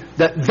decision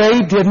that they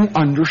didn't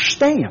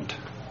understand.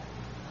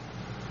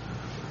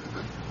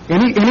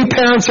 Any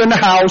parents in the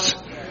house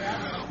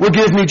will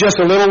give me just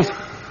a little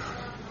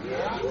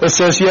that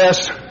says,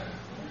 yes,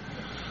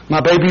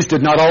 my babies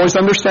did not always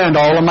understand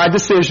all of my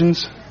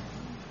decisions.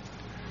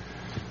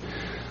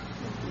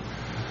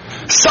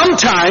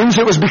 Sometimes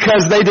it was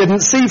because they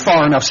didn't see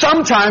far enough.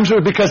 Sometimes it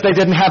was because they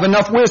didn't have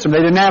enough wisdom. They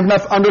didn't have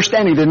enough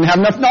understanding. They didn't have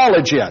enough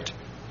knowledge yet.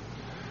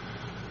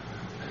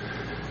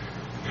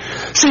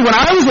 See, when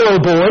I was a little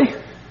boy,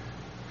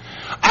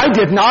 I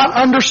did not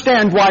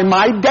understand why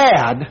my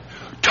dad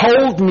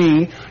told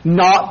me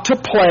not to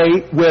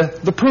play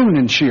with the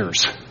pruning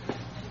shears.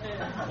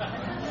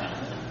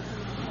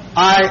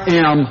 I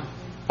am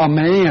a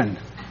man.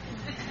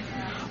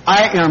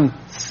 I am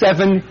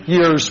 7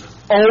 years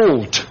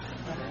old.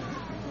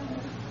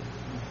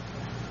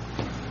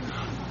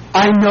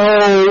 I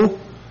know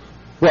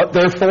what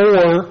they're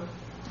for.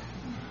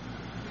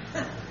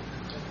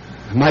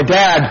 My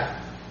dad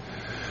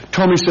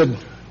told me, he said,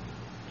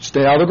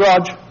 stay out of the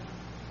garage.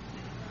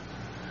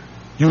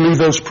 You leave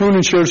those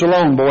pruning shears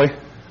alone, boy. He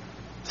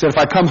said, if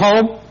I come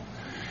home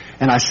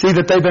and I see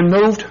that they've been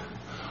moved,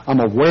 I'm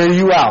going to wear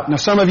you out. Now,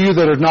 some of you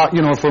that are not,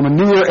 from a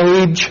newer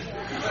age,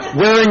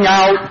 wearing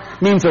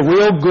out means a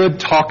real good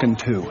talking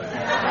to.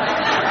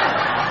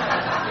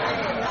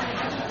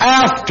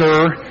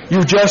 After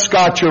you just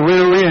got your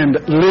rear end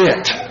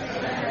lit.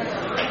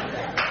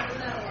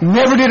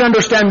 Never did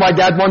understand why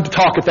Dad wanted to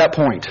talk at that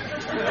point.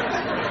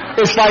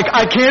 It's like,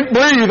 I can't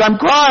breathe, I'm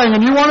crying,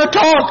 and you want to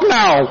talk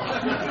now.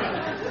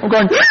 I'm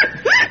going,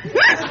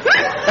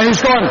 and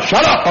he's going,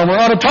 shut up, I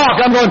want to talk.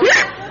 I'm going,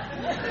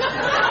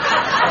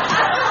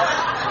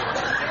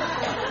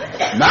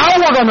 now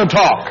we're going to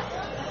talk.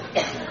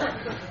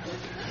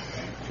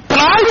 But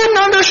I didn't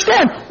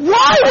understand.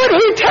 Why would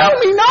he tell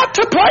me not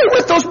to play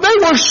with those? They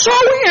were so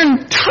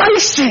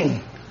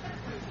enticing.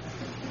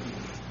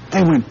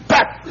 They went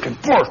back and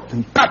forth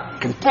and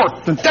back and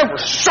forth, and they were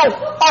so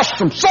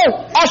awesome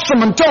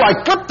until I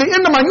took the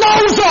end of my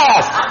nose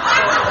off.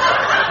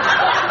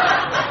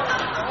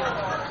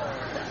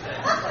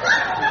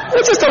 It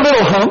was just a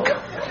little hunk.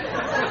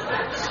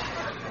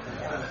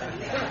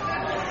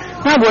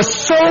 I was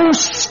so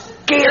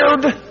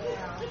scared.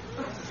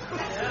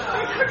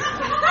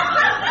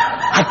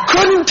 I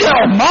couldn't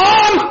tell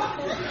Mom.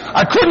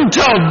 I couldn't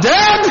tell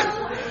Dad.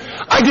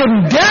 I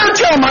didn't dare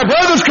tell my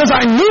brothers because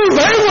I knew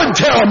they would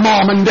tell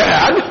Mom and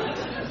Dad,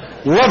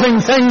 loving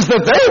things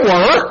that they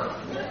were.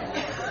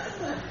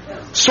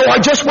 So I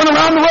just went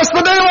around the rest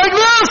of the day like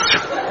this.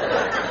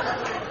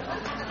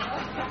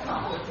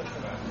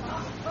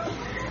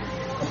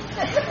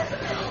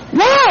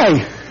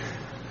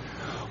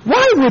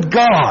 Why would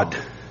God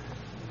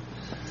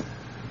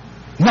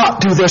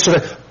not do this or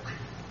that?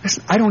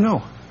 Listen, I don't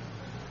know.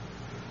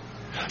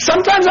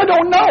 Sometimes I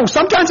don't know.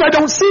 Sometimes I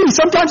don't see.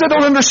 Sometimes I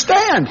don't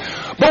understand.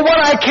 But what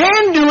I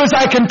can do is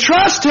I can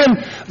trust Him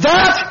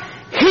that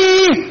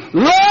He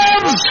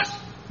loves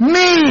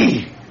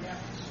me.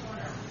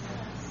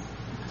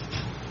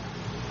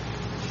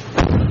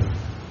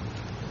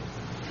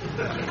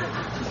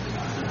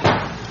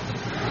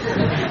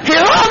 He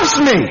loves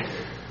me.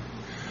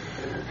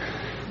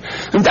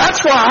 And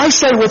that's why I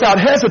say without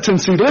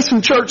hesitancy,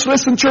 listen church,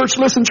 listen church,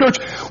 listen church,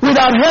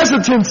 without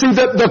hesitancy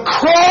that the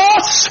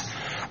cross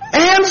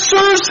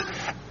answers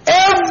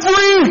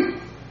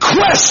every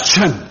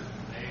question.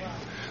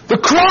 The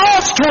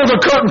cross tore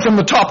the curtain from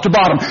the top to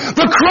bottom.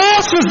 The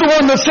cross is the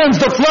one that sends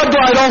the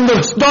floodlight on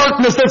the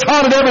darkness that's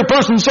haunted every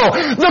person's soul.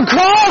 The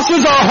cross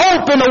is our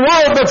hope in a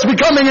world that's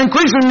becoming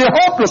increasingly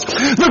hopeless.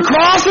 The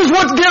cross is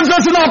what gives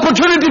us an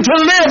opportunity to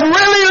live,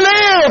 really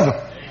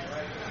live.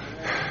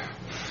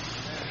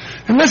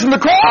 And listen, the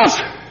cross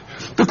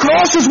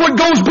is what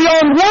goes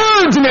beyond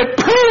words, and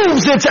it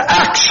proves its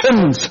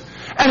actions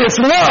and its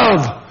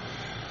love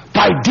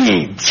by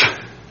deeds.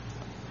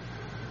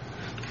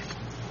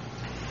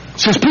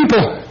 Says people,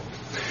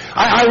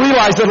 I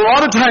realize that a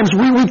lot of times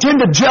we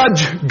tend to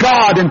judge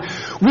God and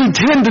we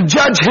tend to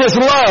judge His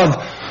love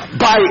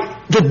by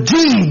the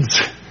deeds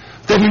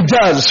that He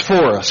does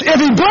for us. If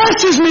He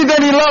blesses me,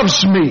 then He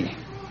loves me.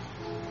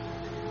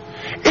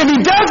 If He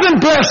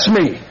doesn't bless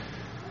me,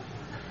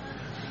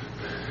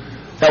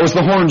 that was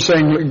the horn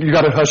saying, you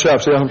got to hush up.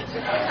 See,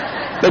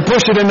 they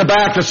pushed it in the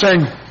back to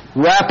saying,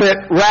 wrap it.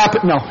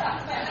 No.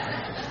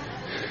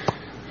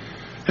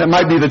 That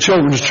might be the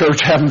children's church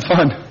having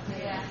fun.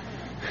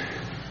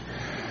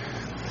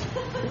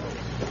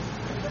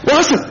 Well,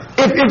 listen,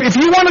 if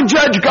you want to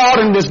judge God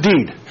in this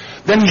deed,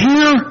 then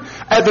here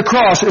at the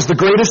cross is the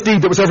greatest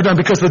deed that was ever done,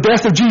 because the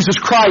death of Jesus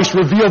Christ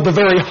revealed the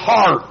very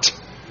heart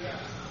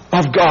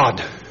of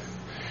God.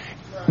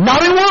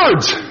 Not in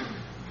words,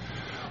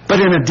 but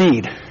in a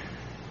deed.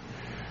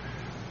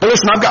 But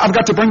listen, I've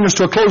got to bring this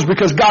to a close,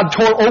 because God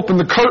tore open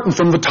the curtain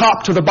from the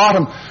top to the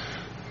bottom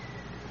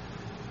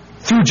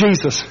through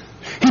Jesus.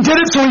 He did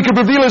it so He could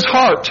reveal His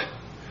heart.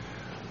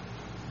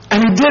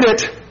 And He did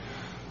it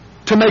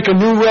to make a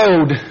new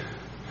road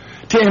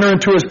to enter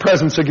into His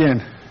presence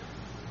again.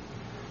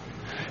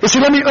 You see,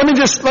 let me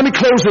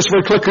close this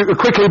very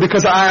quickly,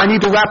 because I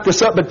need to wrap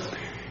this up. But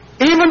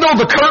even though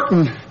the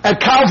curtain at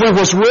Calvary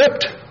was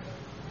ripped,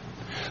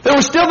 there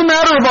was still the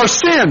matter of our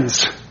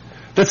sins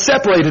that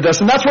separated us.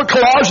 And that's what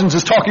Colossians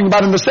is talking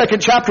about in the 2nd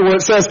chapter, where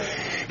it says,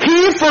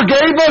 He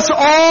forgave us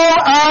all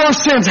our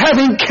sins,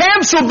 having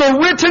canceled the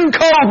written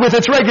code with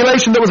its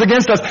regulation that was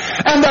against us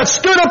and that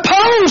stood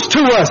opposed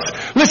to us.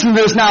 Listen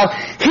to this now.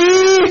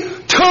 He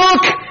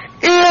took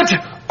it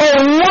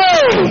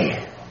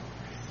away,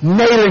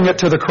 nailing it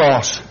to the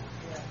cross.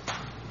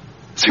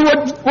 See,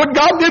 what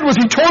God did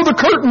was He tore the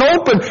curtain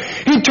open.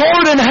 He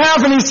tore it in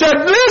half and He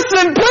said,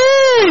 listen,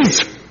 please,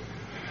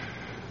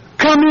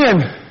 come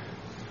in.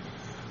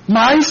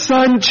 My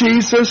Son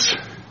Jesus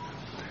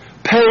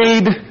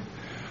paid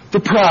the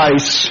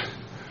price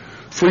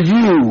for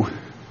you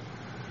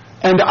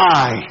and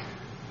I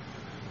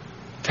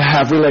to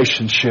have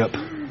relationship.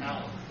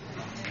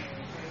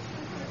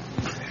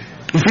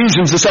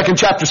 Ephesians, the 2nd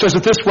chapter, says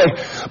it this way,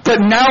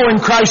 but now in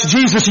Christ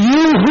Jesus,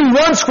 you who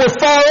once were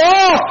far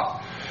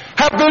off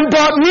have been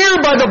brought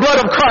near by the blood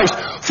of Christ.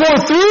 For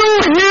through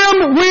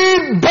Him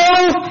we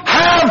both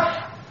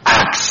have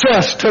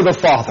access to the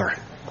Father.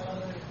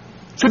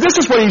 So this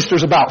is what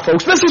Easter's about,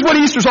 folks. This is what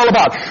Easter's all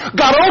about.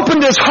 God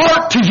opened His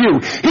heart to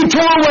you. He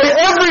tore away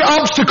every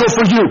obstacle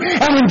for you.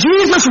 And when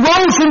Jesus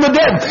rose from the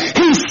dead,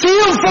 He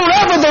sealed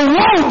forever the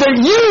road that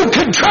you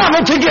could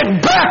travel to get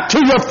back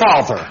to your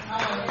Father.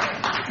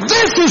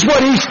 This is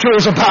what Easter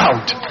is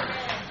about.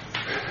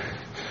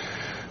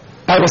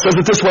 The Bible says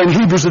it this way in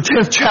Hebrews, the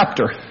 10th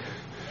chapter.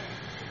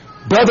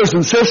 Brothers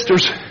and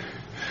sisters,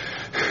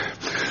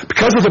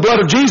 because of the blood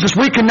of Jesus,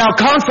 we can now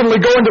confidently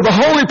go into the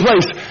holy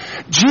place.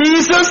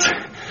 Jesus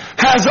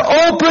has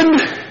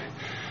opened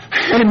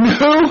a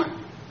new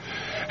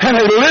and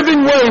a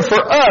living way for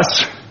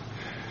us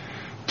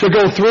to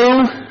go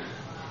through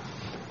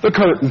the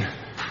curtain.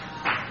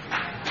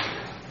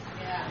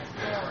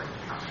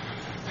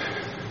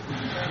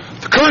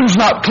 The curtain's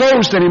not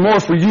closed anymore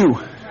for you.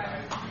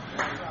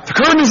 The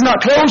curtain is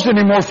not closed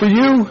anymore for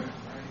you.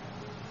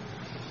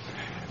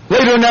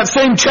 Later in that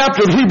same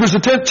chapter, Hebrews the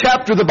 10th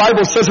chapter, the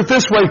Bible says it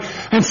this way,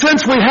 and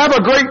since we have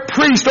a great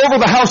priest over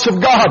the house of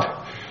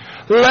God,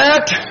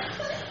 let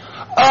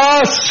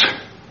us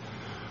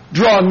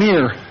draw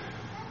near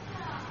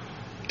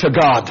to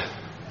God.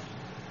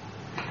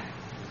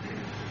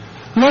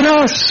 Let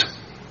us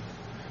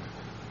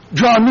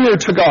draw near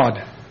to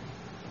God.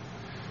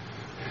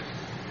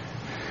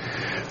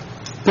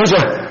 There's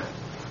a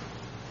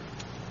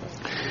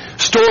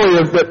story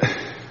of that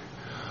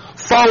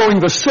following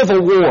the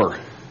Civil War.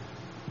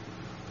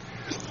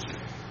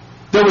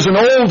 There was an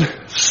old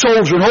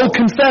soldier, an old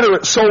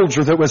Confederate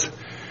soldier that was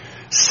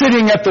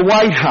sitting at the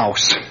White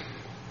House.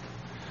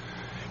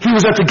 He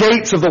was at the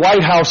gates of the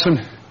White House and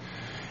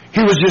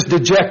he was just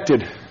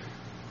dejected.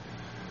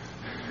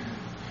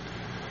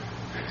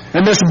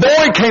 And this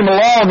boy came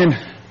along and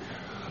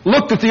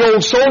looked at the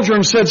old soldier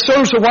and said,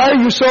 "Sir, why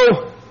are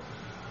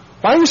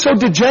you so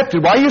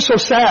dejected? Why are you so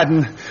sad?"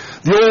 And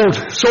the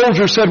old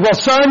soldier said, "Well,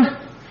 son,"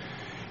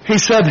 he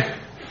said,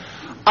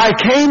 "I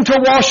came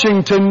to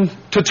Washington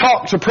to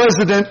talk to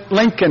President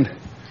Lincoln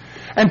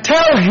and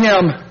tell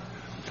him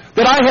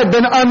that I had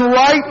been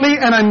unrightly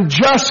and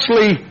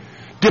unjustly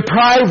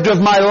deprived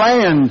of my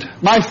land,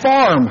 my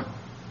farm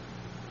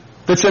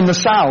that's in the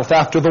South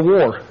after the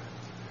war."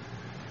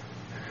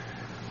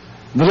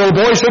 The little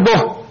boy said,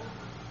 "Well,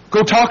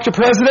 go talk to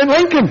President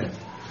Lincoln."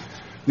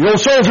 The old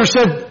soldier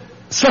said,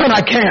 "Son,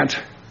 I can't."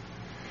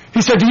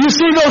 He said, "Do you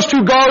see those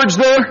two guards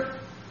there?"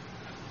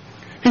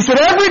 He said,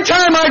 "Every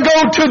time I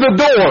go to the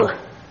door,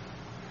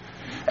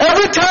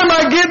 every time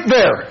I get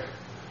there,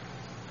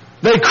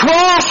 they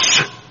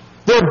cross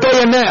their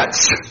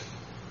bayonets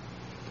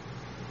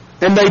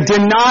and they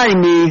deny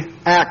me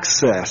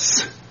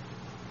access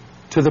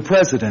to the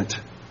president.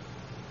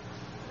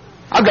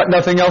 I've got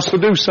nothing else to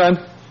do,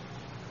 son.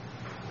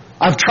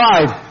 I've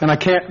tried and I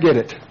can't get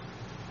it."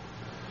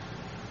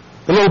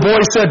 The little boy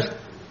said,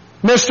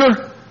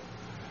 "Mister,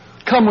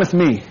 come with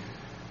me."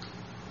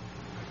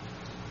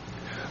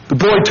 The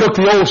boy took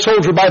the old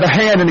soldier by the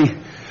hand and he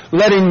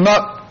led him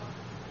up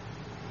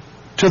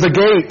to the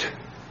gate.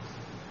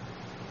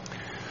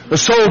 The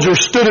soldier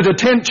stood at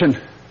attention,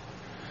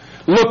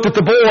 looked at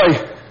the boy,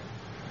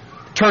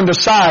 turned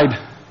aside,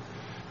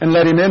 and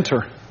let him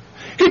enter.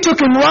 He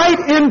took him right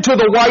into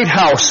the White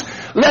House,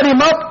 led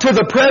him up to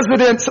the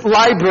president's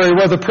library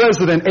where the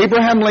president,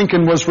 Abraham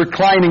Lincoln, was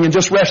reclining and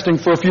just resting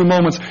for a few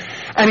moments.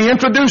 And he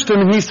introduced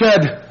him and he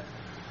said,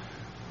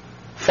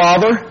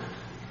 "Father,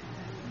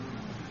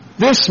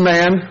 this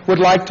man would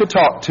like to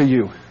talk to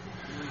you."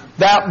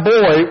 That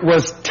boy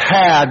was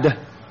Tad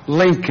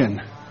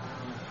Lincoln,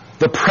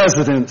 the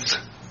president's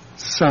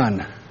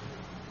son.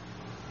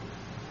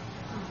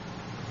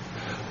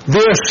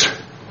 This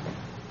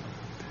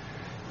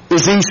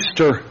is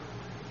Easter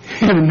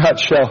in a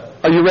nutshell.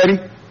 Are you ready?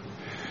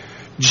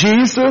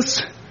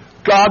 Jesus,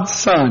 God's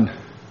Son,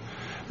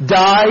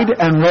 died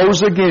and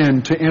rose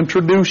again to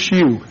introduce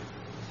you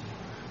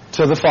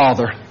to the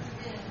Father.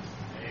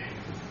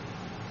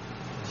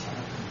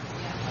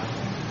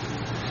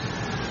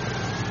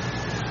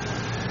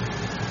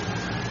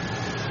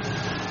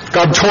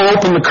 God tore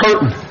open the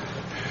curtain.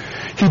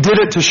 He did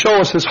it to show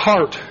us His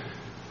heart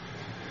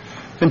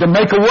and to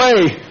make a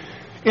way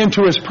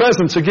into His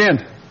presence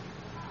again.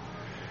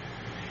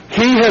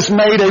 He has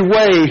made a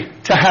way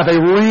to have a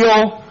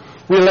real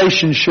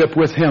relationship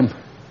with Him.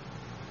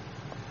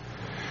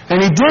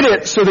 And He did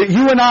it so that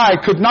you and I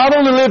could not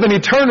only live in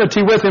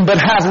eternity with Him, but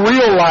have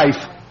real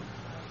life,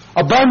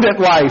 abundant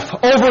life,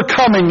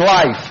 overcoming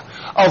life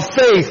of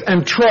faith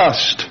and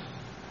trust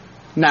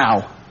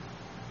now.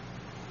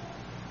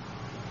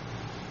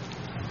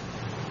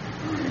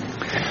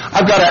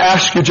 I've got to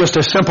ask you just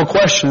a simple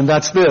question, and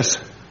that's this.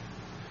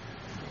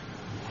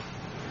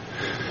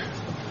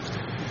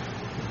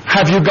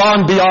 Have you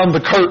gone beyond the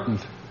curtain?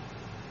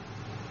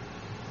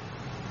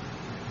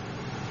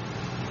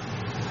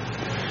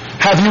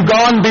 Have you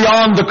gone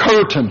beyond the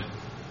curtain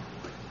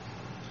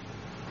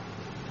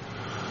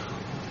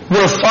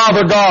where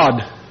Father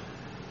God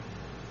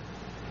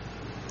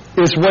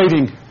is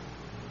waiting?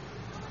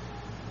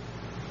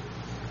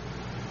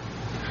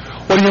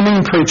 What do you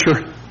mean,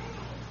 preacher?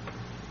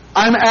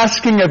 I'm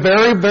asking a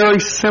very, very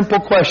simple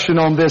question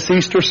on this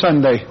Easter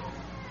Sunday.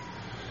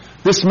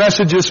 This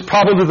message is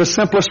probably the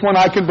simplest one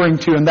I can bring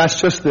to you, and that's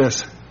just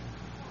this.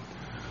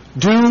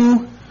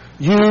 Do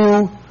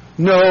you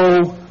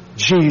know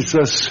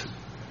Jesus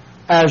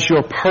as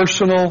your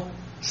personal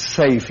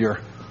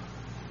Savior?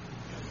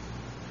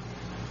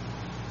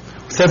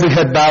 With every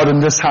head bowed in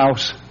this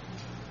house,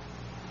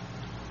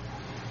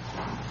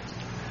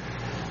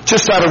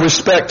 just out of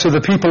respect to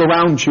the people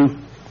around you,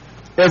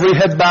 every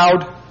head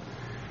bowed,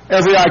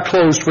 every eye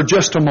closed for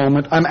just a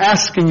moment, I'm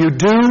asking you,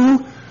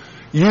 do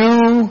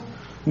you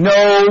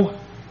know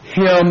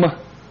Him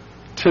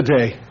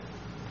today?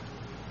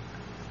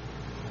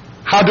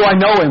 How do I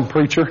know Him,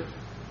 preacher?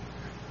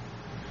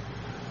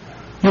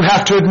 You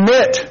have to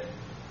admit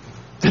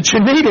that you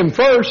need Him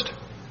first.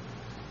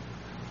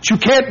 But you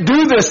can't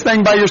do this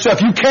thing by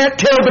yourself. You can't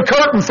tear the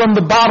curtain from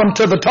the bottom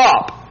to the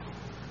top.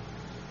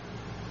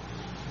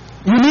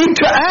 You need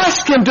to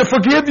ask Him to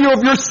forgive you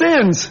of your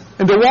sins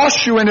and to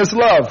wash you in His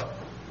love.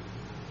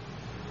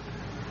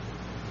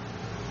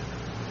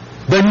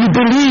 Then you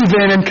believe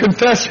in and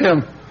confess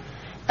Him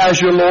as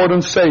your Lord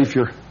and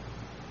Savior.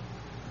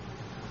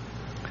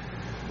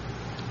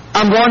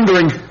 I'm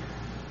wondering,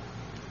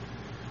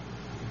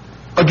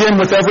 again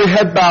with every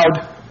head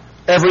bowed,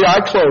 every eye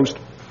closed,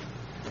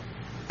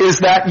 is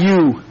that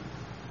you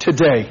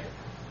today?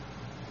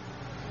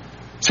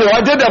 So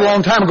I did that a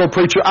long time ago,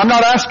 preacher. I'm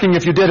not asking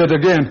if you did it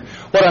again.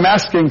 What I'm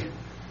asking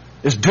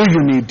is, do you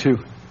need to?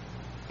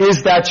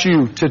 Is that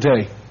you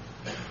today?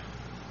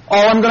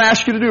 All I'm going to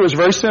ask you to do is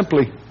very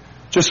simply,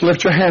 just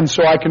lift your hands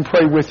so I can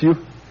pray with you.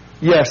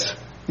 Yes,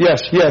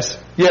 yes, yes,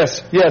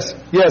 yes, yes,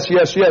 yes,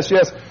 yes, yes,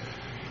 yes,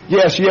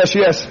 yes, yes,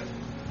 yes,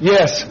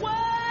 yes.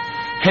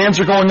 Hands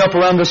are going up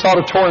around this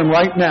auditorium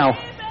right now.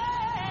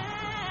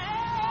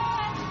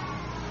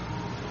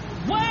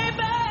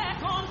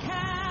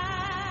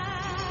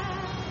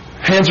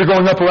 Hands are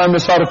going up around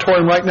this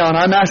auditorium right now, and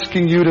I'm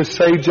asking you to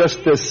say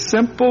just this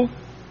simple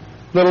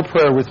little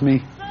prayer with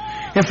me.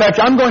 In fact,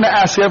 I'm going to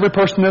ask every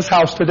person in this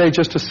house today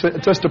just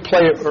to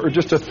play it, or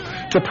just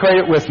to pray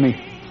it with me.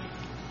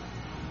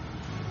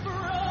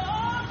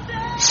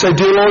 Say,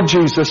 dear Lord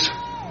Jesus,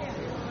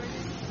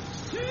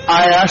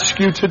 I ask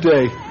you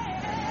today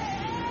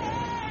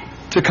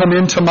to come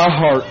into my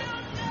heart.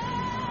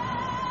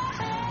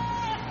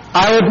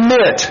 I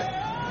admit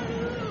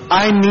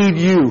I need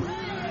you.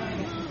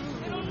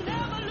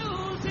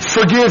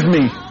 Forgive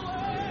me.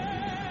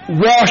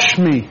 Wash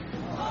me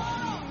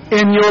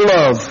in your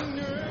love.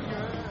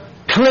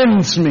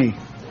 Cleanse me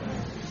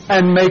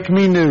and make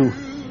me new.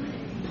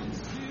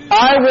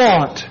 I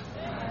want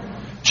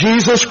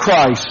Jesus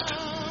Christ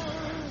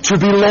to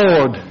be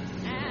Lord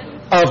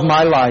of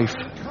my life.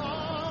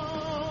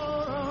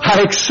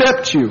 I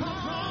accept you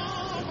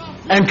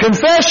and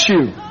confess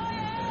you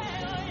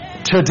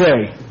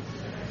today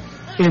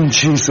in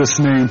Jesus'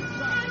 name.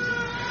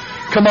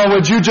 Come on,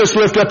 would you just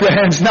lift up your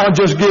hands now and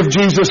just give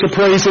Jesus a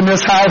praise in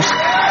this house?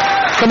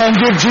 Come on,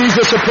 give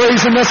Jesus a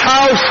praise in this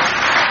house.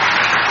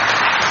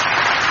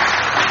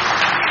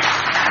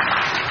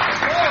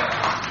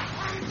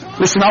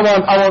 Listen,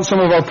 I want some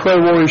of our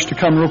prayer warriors to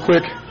come real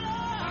quick.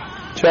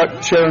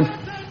 Chuck, Sharon.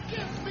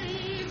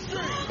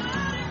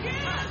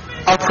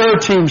 Our prayer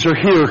teams are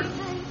here,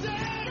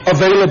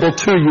 available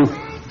to you.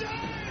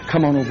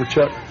 Come on over,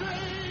 Chuck.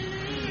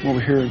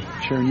 Over here,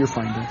 Sharon, you're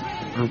fine there.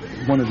 Or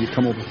one of you,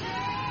 come over.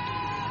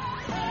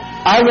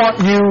 I want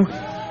you,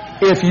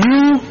 if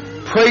you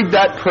prayed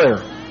that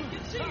prayer,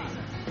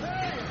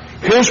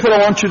 here's what I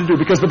want you to do,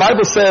 because the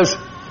Bible says,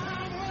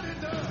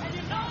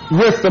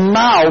 with the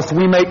mouth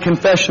we make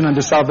confession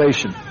unto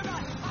salvation.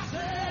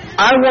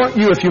 I want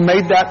you, if you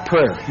made that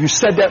prayer, you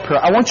said that prayer,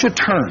 I want you to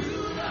turn.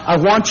 I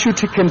want you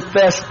to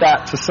confess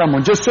that to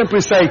someone. Just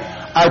simply say,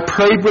 I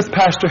prayed with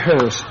Pastor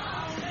Harris,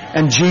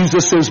 and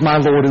Jesus is my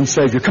Lord and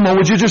Savior. Come on,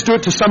 would you just do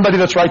it to somebody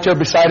that's right there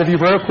beside of you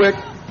real quick?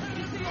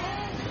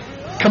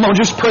 Come on,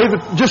 just pray.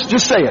 Just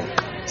say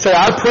it. Say,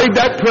 I prayed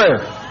that prayer.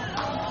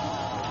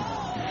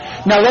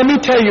 Now let me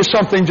tell you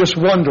something just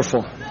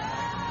wonderful.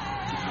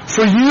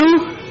 For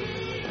you,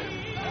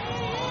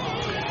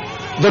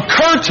 the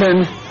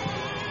curtain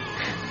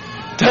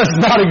does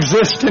not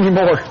exist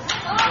anymore.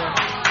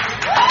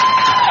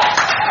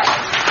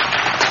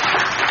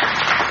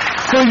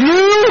 For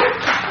you,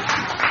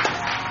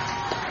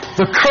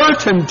 the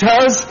curtain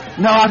does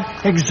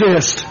not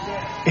exist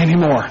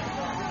anymore.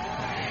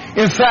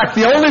 In fact,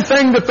 the only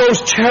thing that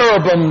those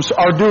cherubims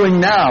are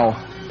doing now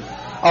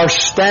are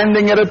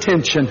standing at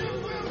attention,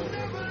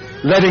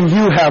 letting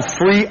you have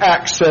free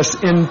access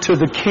into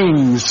the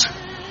king's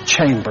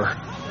chamber.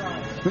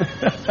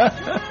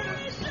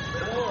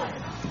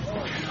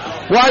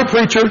 Why,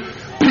 preacher?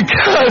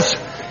 Because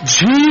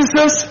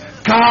Jesus,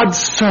 God's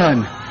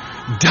Son,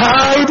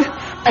 died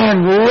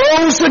and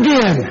rose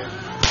again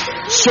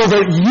so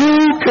that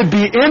you could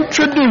be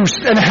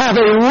introduced and have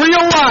a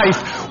real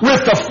life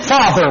with the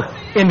Father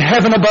in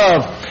heaven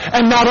above.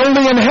 And not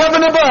only in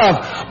heaven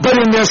above, but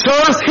in this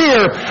earth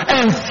here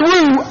and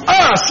through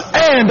us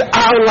and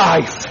our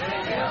life.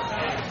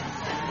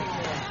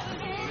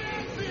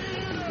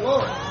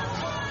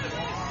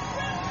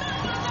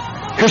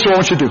 Here's what I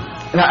want you to do.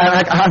 And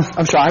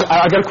I'm sorry,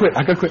 I gotta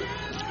quit.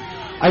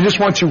 I just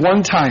want you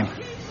one time,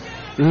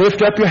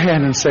 lift up your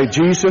hand and say,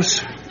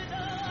 Jesus,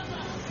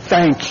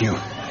 thank you.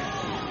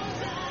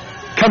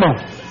 Come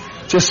on.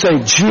 Just say,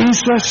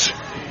 Jesus,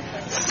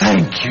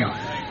 thank you.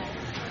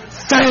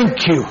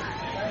 Thank you.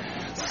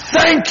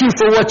 Thank you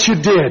for what you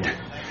did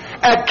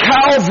at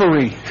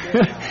Calvary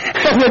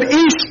and at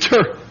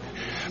Easter.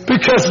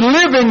 Because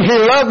living, He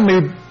loved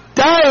me.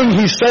 Dying,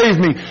 He saved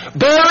me.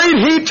 Buried,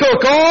 He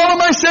took all of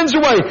my sins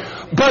away.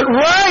 But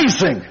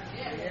rising,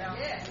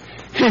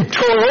 He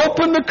tore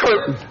open the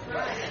curtain.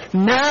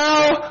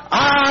 Now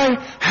I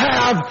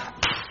have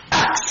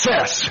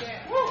access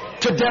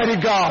to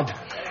Daddy God.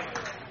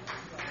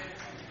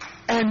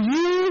 And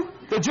you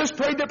that just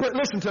prayed that prayer,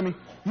 listen to me.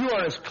 You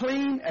are as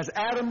clean as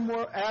Adam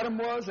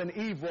was and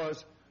Eve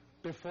was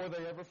before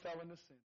they ever fell into sin.